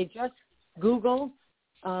 if they just Google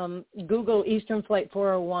Eastern Flight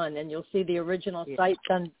 401, and you'll see the original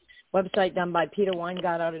website done by Peter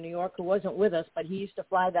Weingart out of New York, who wasn't with us, but he used to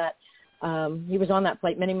fly that. He was on that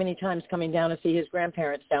flight many, many times coming down to see his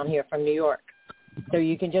grandparents down here from New York. So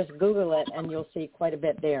you can just Google it, and you'll see quite a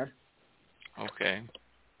bit there. Okay.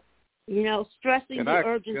 You know, stressing the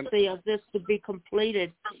urgency of this to be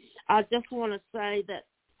completed, I just want to say that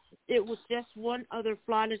it was just one other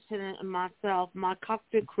flight attendant and myself. My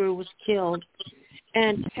cockpit crew was killed.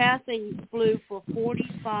 And Kathy flew for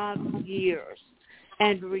 45 years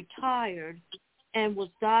and retired and was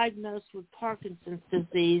diagnosed with Parkinson's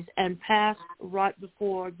disease and passed right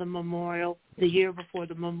before the memorial, the year before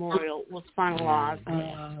the memorial was finalized.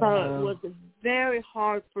 So it was very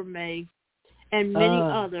hard for me and many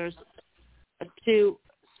others to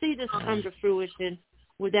see this come to fruition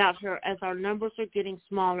without her, as our numbers are getting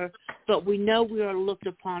smaller, but we know we are looked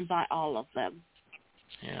upon by all of them.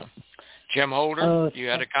 Yeah. Jim Holder, you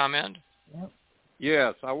had a comment?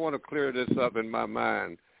 Yes, I want to clear this up in my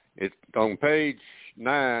mind. It's on page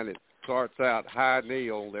 9. It starts out High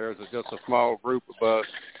Neil. There's just a small group of us,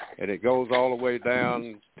 and it goes all the way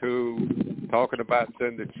down to talking about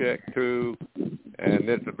send a check to, and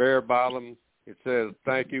at the very bottom it says,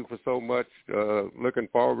 thank you for so much. Looking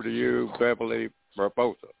forward to you, Beverly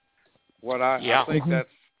Barbosa. I think that's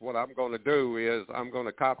what I'm going to do is I'm going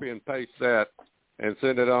to copy and paste that and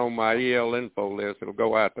send it on my EL info list. It'll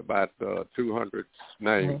go out to about 200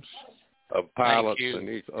 names of pilots and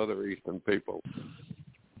these other Eastern people.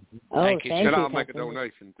 Thank you. And I'll make a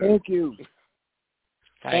donation too. Thank you.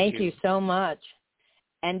 Thank you so much.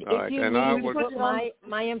 And if you need to put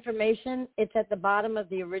my information, it's at the bottom of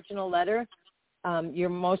the original letter. You're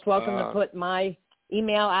most welcome to put my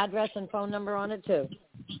email address and phone number on it too.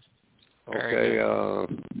 Okay. All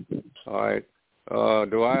right.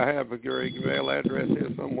 Do I have your email address here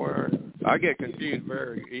somewhere? I get confused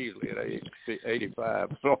very easily at age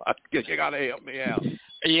 85, so you got to help me out.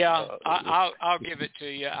 Yeah, I'll give it to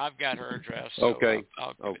you. I've got her address. So okay.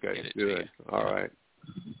 I'll get it good. To you. All right.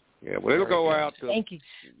 Yeah, well, it'll go out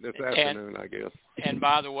this afternoon, I guess. And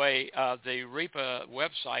by the way, the REPA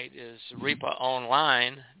website is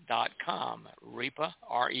repaonline.com. REPA,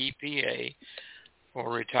 R-E-P-A,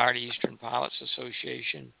 for Retired Eastern Pilots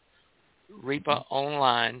Association.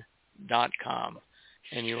 repaonline.com.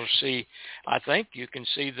 And you'll see, I think you can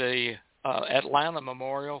see the Atlanta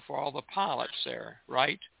Memorial for all the pilots there,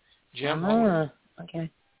 right, Jim? Okay.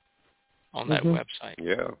 On that website.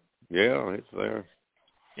 Yeah, it's there.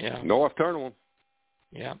 Yeah. North Terminal.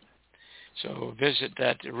 Yeah. So visit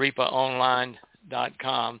that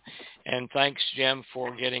repaonline.com. And thanks, Jim,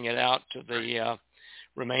 for getting it out to the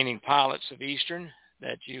remaining pilots of Eastern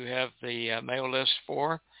that you have the mail list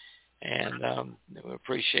for. And we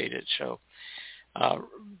appreciate it. So,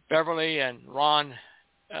 Beverly and Ron,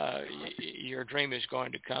 your dream is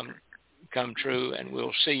going to come true, and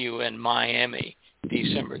we'll see you in Miami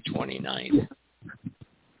December 29th.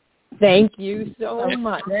 Thank you so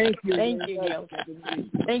much. Thank you. Thank you, Neil.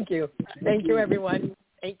 Thank you. Thank you, everyone.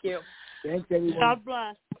 Thank you. Thanks, everyone. God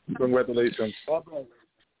bless. Congratulations. God bless.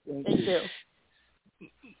 Thank you.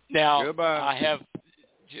 Now, goodbye. I have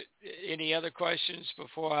any other questions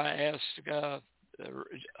before I ask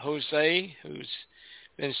Jose, who's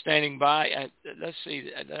been standing by? Let's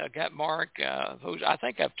see. I got Mark. I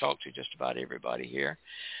think I've talked to just about everybody here.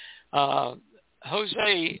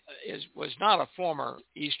 Jose was not a former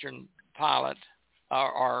Eastern pilot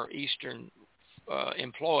or Eastern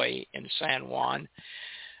employee in San Juan.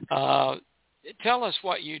 Tell us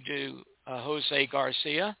what you do, Jose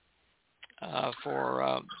Garcia,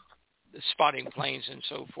 for spotting planes and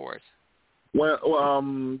so forth. Well,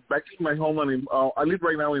 back in my homeland, I live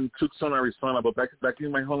right now in Tucson, Arizona. But back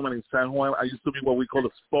in my homeland in San Juan, I used to be what we call a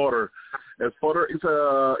spotter. A spotter is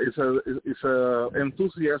a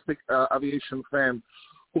enthusiastic aviation fan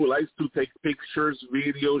who likes to take pictures,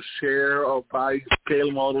 videos, share, or buy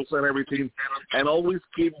scale models and everything, and always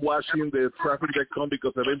keep watching the traffic that comes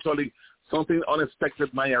because eventually something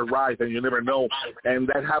unexpected might arrive, and you never know. And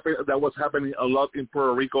that was happening a lot in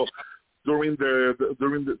Puerto Rico during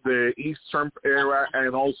the Eastern era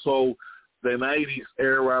and also the 90s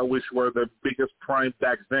era, which were the biggest prime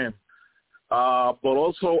back then. But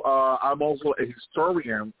also, I'm also a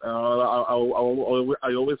historian. I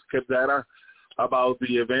always kept data about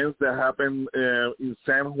the events that happened in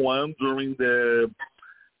San Juan during the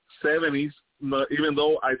 70s, even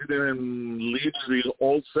though I didn't live the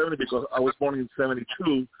old 70s because I was born in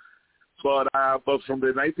 72. But from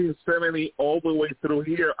the 1970 all the way through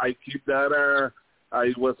here, I keep data.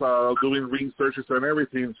 I was doing researches and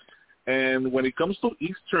everything. And when it comes to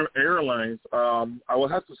Eastern Airlines, I will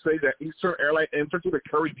have to say that Eastern Airlines entered to the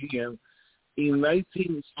Caribbean in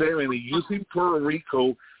 1970 using Puerto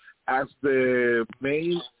Rico as the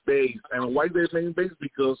main base. And why the main base?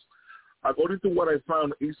 Because according to what I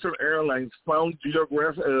found, Eastern Airlines found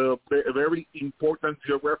a very important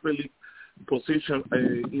geographically position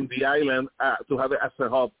in the island to have it as a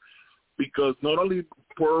hub. Because not only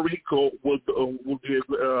Puerto Rico would be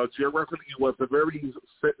geographically was a very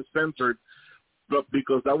centered, but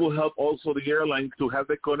because that will help also the airline to have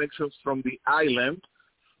the connections from the island,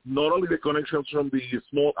 not only the connections from the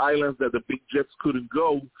small islands that the big jets couldn't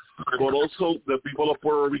go, but also the people of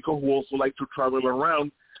Puerto Rico who also like to travel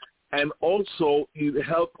around. And also it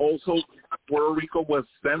helped also Puerto Rico was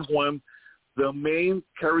San Juan, the main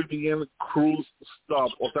Caribbean cruise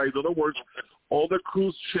stop. In other words, all the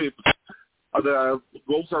cruise ships that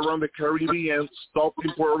goes around the Caribbean stop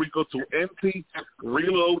in Puerto Rico to empty,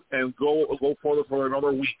 reload, and go further for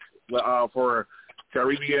another week for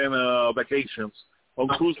Caribbean vacations, on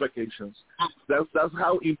cruise vacations. That's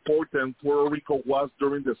how important Puerto Rico was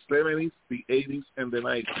during the 70s, the 80s, and the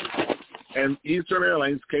 90s. And Eastern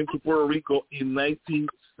Airlines came to Puerto Rico in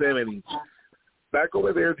 1970. Back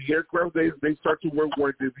over there, the aircraft, they start to work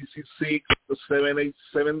the DC-6, the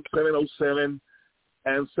 787, 707,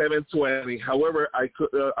 and 720. However, I could,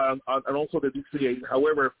 and also the DC-8.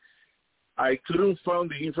 However, I couldn't find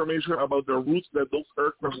the information about the routes that those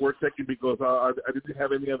aircraft were taking because I didn't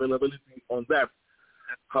have any availability on that.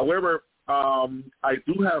 However, I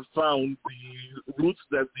do have found the routes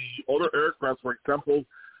that the other aircraft, for example,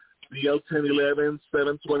 the L-1011,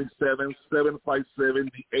 727, 757,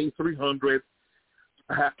 the A300,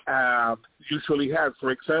 usually had.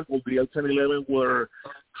 For example, the L-1011 were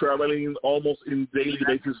traveling almost in daily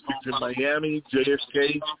basis between Miami,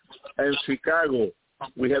 JFK, and Chicago.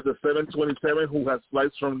 We have the 727 who has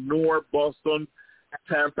flights from Newark, Boston,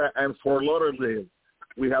 Tampa, and Fort Lauderdale.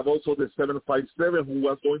 We have also the 757 who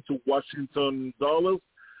was going to Washington, Dulles,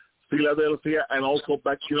 Philadelphia, and also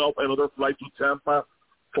backing up another flight to Tampa,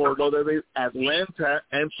 Fort Lauderdale, Atlanta,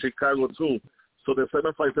 and Chicago too. So the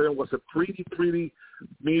 757 was a pretty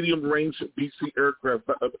medium-range BC aircraft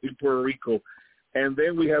in Puerto Rico. And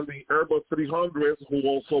then we have the Airbus 300s who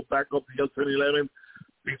also back up the L-1011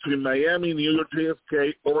 between Miami, New York,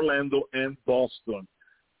 JFK, Orlando, and Boston.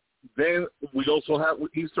 Then we also have,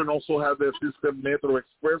 Eastern also have the System Metro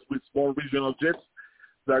Express with small regional jets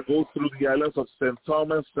that go through the islands of St.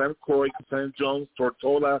 Thomas, St. Croix, St. John's,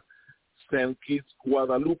 Tortola, St. Kitts,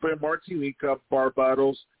 Guadalupe, Martinica,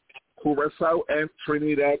 Barbados, Curacao, and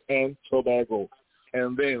Trinidad and Tobago.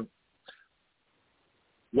 And then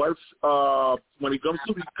when it comes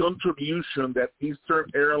to the contribution that Eastern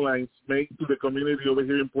Airlines make to the community over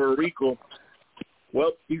here in Puerto Rico,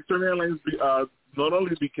 well, Eastern Airlines not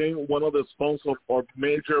only became one of the sponsors of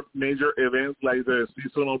major events like the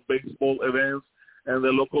seasonal baseball events and the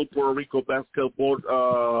local Puerto Rico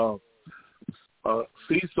basketball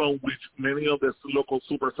season, which many of the local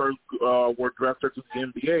superstars were drafted to the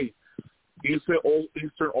NBA.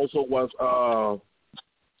 Eastern also was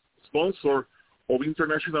sponsor of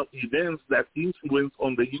international events that influence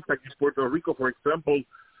on the impact in Puerto Rico. For example,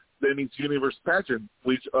 the Miss Universe pageant,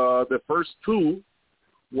 which the first two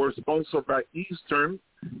were sponsored by Eastern,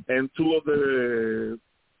 and two of the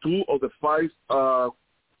five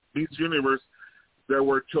Miss Universe that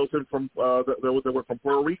were chosen from that were from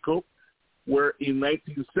Puerto Rico were in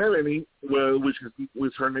 1970,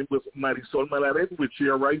 which her name was Marisol Malaret, which she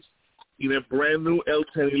arrived in a brand new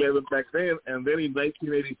L-1011 back then, and then in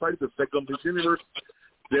 1985, the second Miss Universe,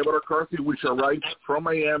 Deborah Carthy, which arrived from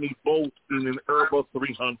Miami, both in an Airbus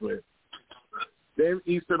 300. Then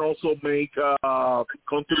Eastern also make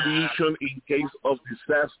contribution in case of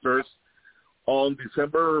disasters. On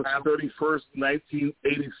December 31st,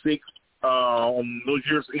 1986, on New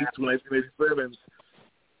Year's Eve to 1987,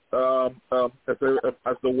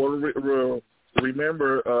 as the world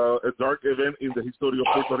remember, a dark event in the history of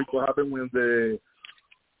Puerto Rico happened when the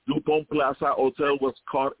Dupont Plaza Hotel was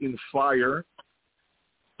caught in fire.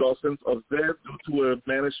 Dozens of deaths due to a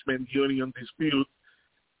management union dispute.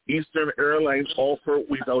 Eastern Airlines offered,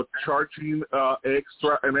 without charging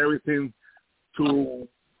extra and everything, to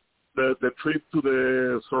the trip to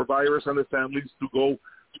the survivors and the families to go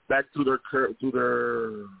back to their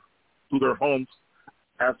homes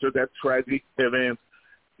after that tragic event.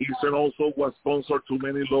 Eastern also was sponsored to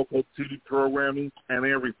many local TV programming and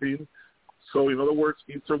everything. So in other words,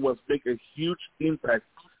 Eastern was making a huge impact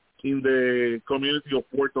in the community of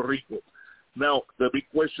Puerto Rico. Now, the big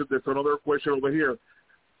question, there's another question over here,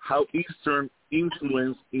 how Eastern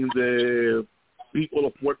influenced in the people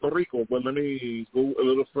of Puerto Rico. Well, let me go a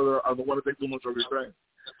little further. I don't want to take too much of your time.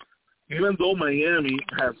 Even though Miami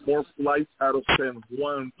has more flights out of San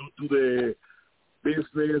Juan due to the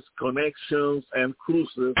business connections and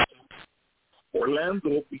cruises,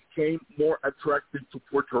 Orlando became more attractive to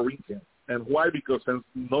Puerto Ricans. And why? Because since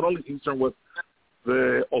not only Eastern was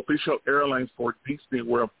the official airline for Disney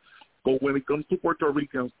World, but when it comes to Puerto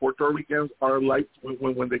Ricans are like,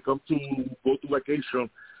 when they come to go to vacation,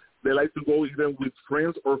 they like to go either with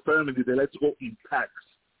friends or family. They like to go in packs.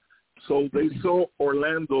 So they saw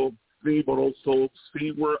Orlando, but also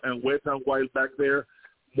SeaWorld and Wet n Wild back there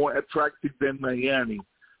more attractive than Miami.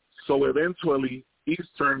 So eventually,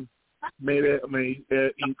 Eastern made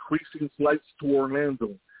increasing flights to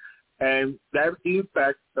Orlando. And that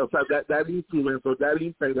impact, that influence or that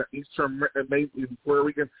impact that Eastern made in Puerto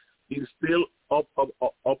Rico is still up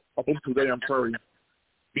today. I'm sorry,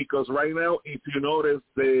 because right now, if you notice,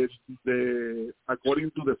 the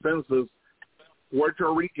according to the census,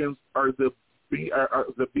 Puerto Ricans are the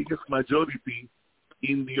biggest majority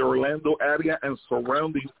in the Orlando area and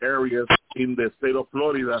surrounding areas in the state of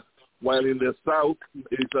Florida, while in the south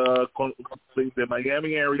is the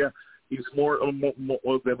Miami area is more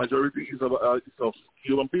the majority is of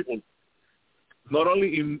Cuban people. Not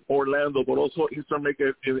only in Orlando, but also Eastern make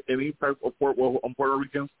an impact on Puerto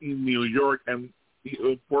Ricans in New York, and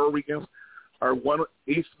Puerto Ricans are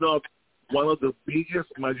if not one of the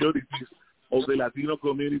biggest majorities of the Latino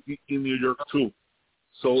community in New York too.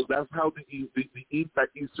 So that's how the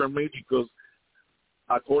impact Eastern made, because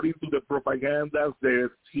according to the propaganda, the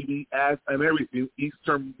TV ads and everything,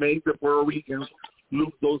 Eastern made the Puerto Ricans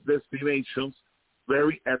look those destinations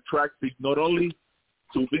very attractive, not only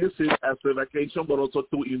to visit as a vacation, but also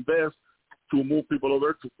to invest, to move people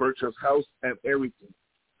over to purchase house and everything.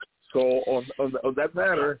 So on that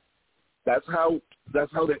matter, that's how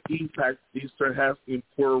the impact Eastern has in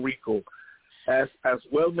Puerto Rico. As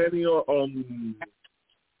well, many on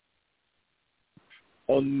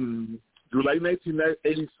July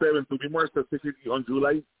 1987, to be more specific, on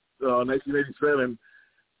July 1987,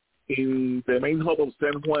 in the main hub of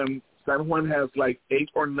San Juan has like 8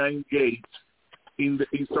 or 9 gates. In the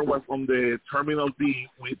Eastern one from the Terminal D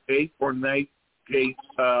with 8 or 9 gates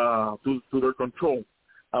to their control,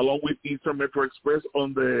 along with Eastern Metro Express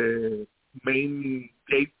on the main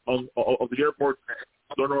gate of the airport,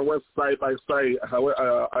 northwest side by side.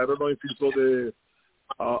 However, I don't know if you saw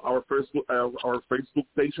our Facebook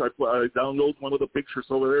page. I download one of the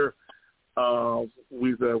pictures over there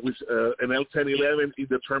with an L1011 in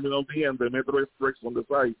the Terminal D and the Metro Express on the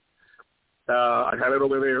side. I had it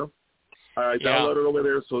over there. I downloaded over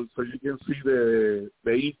there so you can see the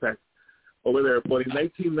impact over there. But in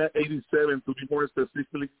 1987, to be more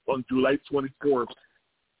specifically, on July 24th,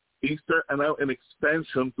 Eastern announced an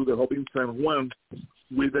expansion to the hub in San Juan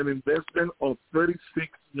with an investment of $36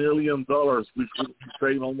 million, which would be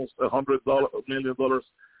saying almost $100 million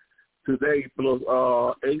today, plus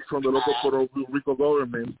aid from the local Puerto Rico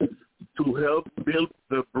government to help build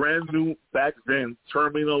the brand new back then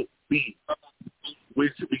Terminal B,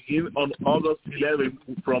 which begin on August 11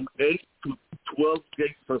 from 8 to 12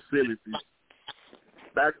 gate facilities.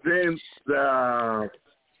 Back then, the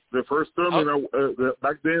first terminal,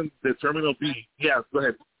 back then the Terminal B. Yeah, go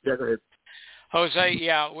ahead. Yeah, go ahead. Jose,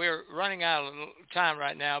 we're running out of time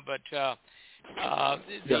right now, but the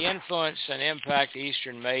influence and impact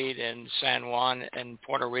Eastern made in San Juan and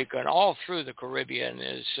Puerto Rico and all through the Caribbean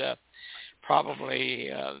is probably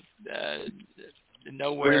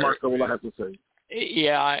nowhere. Remarkable, I have to say.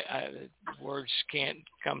 Yeah, words can't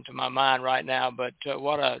come to my mind right now, but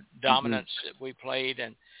what a dominance that we played,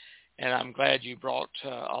 and I'm glad you brought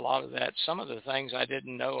a lot of that. Some of the things I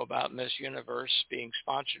didn't know about Miss Universe being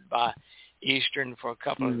sponsored by Eastern for a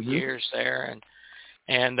couple of years there,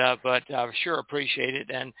 but I sure appreciate it,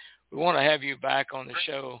 and we want to have you back on the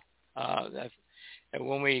show.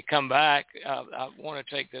 When we come back, I want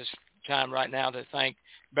to take this time right now to thank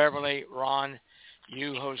Beverly, Ron,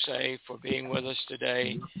 you, Jose, for being with us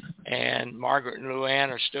today, and Margaret and Luann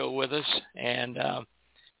are still with us. And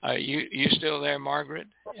you still there, Margaret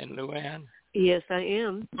and Luann? Yes, I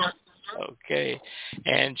am. Okay.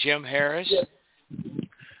 And Jim Harris?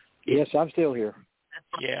 Yes, I'm still here.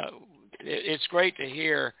 Yeah, it's great to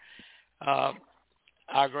hear our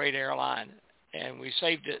great airline and we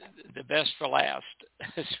saved the best for last.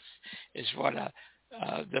 is what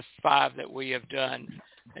the 5 that we have done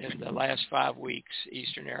in the last 5 weeks.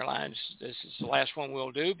 Eastern Airlines. This is the last one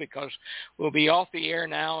we'll do because we'll be off the air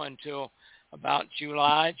now until about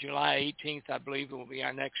July 18th, I believe, will be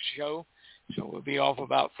our next show. So we'll be off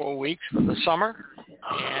about 4 weeks for the summer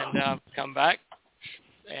and come back.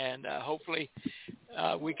 And hopefully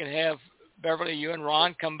we can have Beverly, you and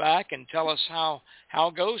Ron come back and tell us how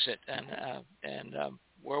goes it and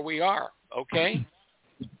where we are. Okay?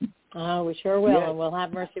 Oh, we sure will, Yes. and we'll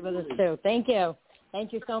have mercy with us too. Thank you.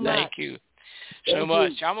 Thank you so much. Thank you so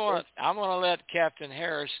much. I'm gonna let Captain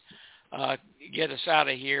Harris get us out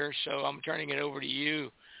of here. So I'm turning it over to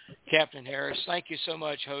you, Captain Harris. Thank you so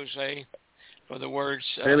much, Jose, for the words.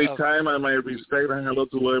 Anytime, I may restate and hello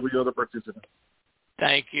to every other participant.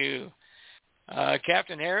 Thank you.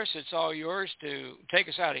 Captain Harris, it's all yours to take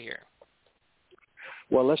us out of here.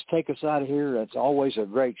 Well, let's take us out of here. It's always a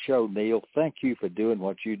great show, Neil. Thank you for doing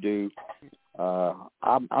what you do.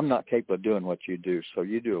 I'm not capable of doing what you do, so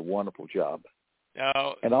you do a wonderful job.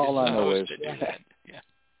 No, and all I know is,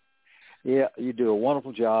 yeah, you do a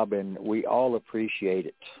wonderful job, and we all appreciate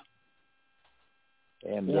it.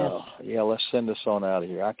 And, let's send us on out of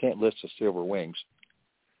here. I can't list the Silver Wings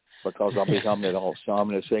because I'll be humming it all. So I'm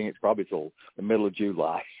going to sing it probably till the middle of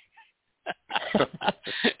July.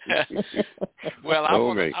 Well, I'm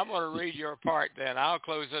going to read your part then. I'll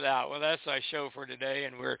close it out. Well, that's our show for today,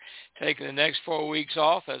 and we're taking the next 4 weeks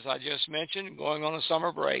off, as I just mentioned, going on a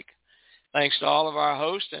summer break. Thanks to all of our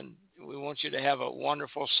hosts, and we want you to have a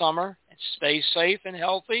wonderful summer and stay safe and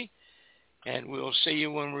healthy, and we'll see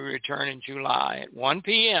you when we return in July at 1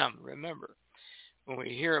 p.m., remember, when we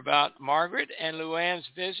hear about Margaret and Luann's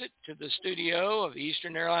visit to the studio of the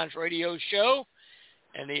Eastern Airlines Radio Show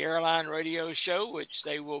and the Airline Radio Show, which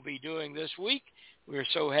they will be doing this week. We're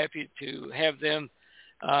so happy to have them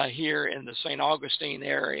here in the St. Augustine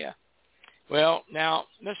area. Well, now,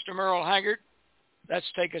 Mr. Merle Haggard,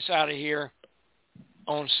 let's take us out of here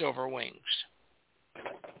on Silver Wings.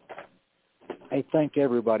 Hey, thank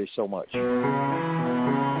everybody so much.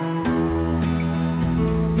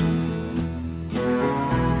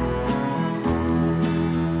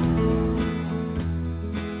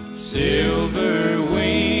 Silver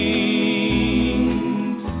wings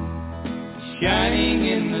shining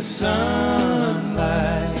in the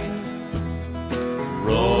sunlight,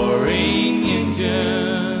 roaring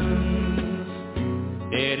engines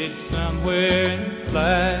headed somewhere in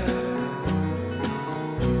flight.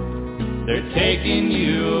 They're taking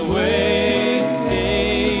you away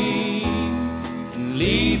and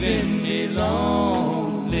leaving me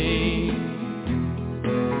lonely.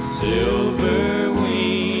 Silver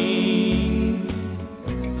wings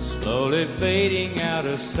slowly fading out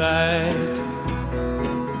of sight.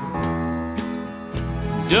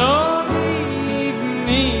 Don't leave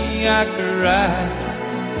me, I cry.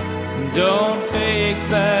 Don't take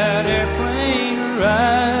that airplane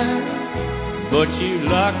ride. But you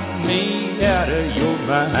locked me out of your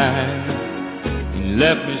mind and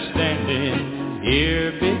left me standing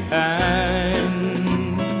here behind.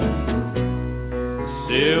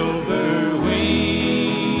 Silver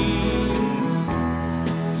wings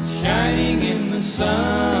shining in the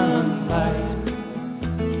sunlight,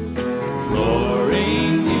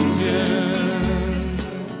 roaring engine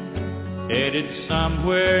headed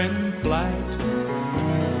somewhere in flight.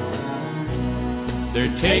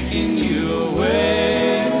 They're taking you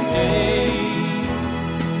away and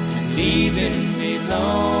leaving me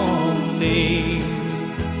lonely.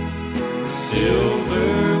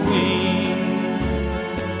 Silver wings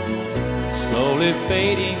slowly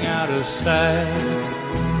fading out of sight.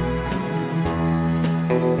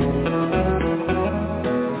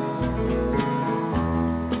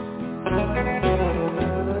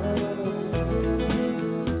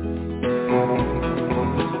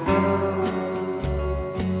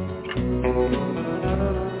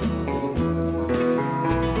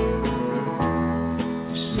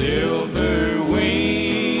 Silver wings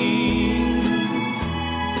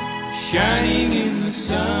shining in the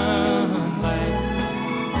sunlight,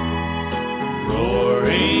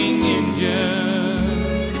 roaring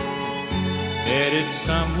engine headed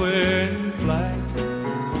somewhere in flight.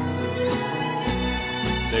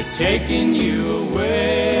 They're taking you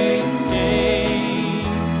away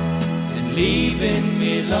and leaving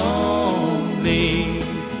me lonely.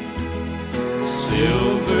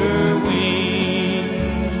 Silver wings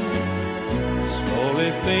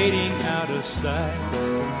slowly fading out of sight.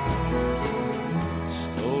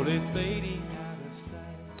 Slowly fading out of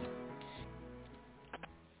sight.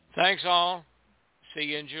 Thanks all. See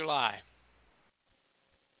you in July.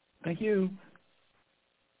 Thank you.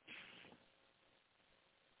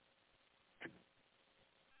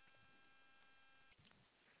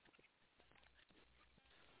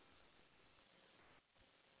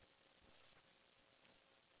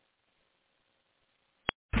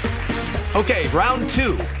 Okay, round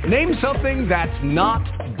 2. Name something that's not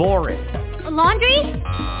boring. A laundry?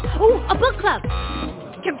 Ooh, a book club.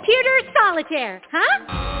 Computer solitaire, huh?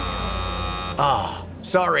 Ah,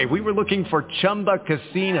 sorry, we were looking for Chumba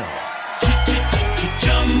Casino.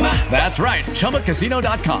 That's right,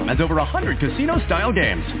 ChumbaCasino.com has over 100 casino-style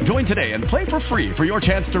games. Join today and play for free for your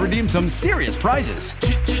chance to redeem some serious prizes.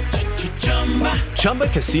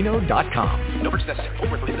 ChumbaCasino.com. No purchase necessary.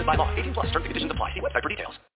 Void where prohibited by law. 18+ terms and conditions apply. See website for details.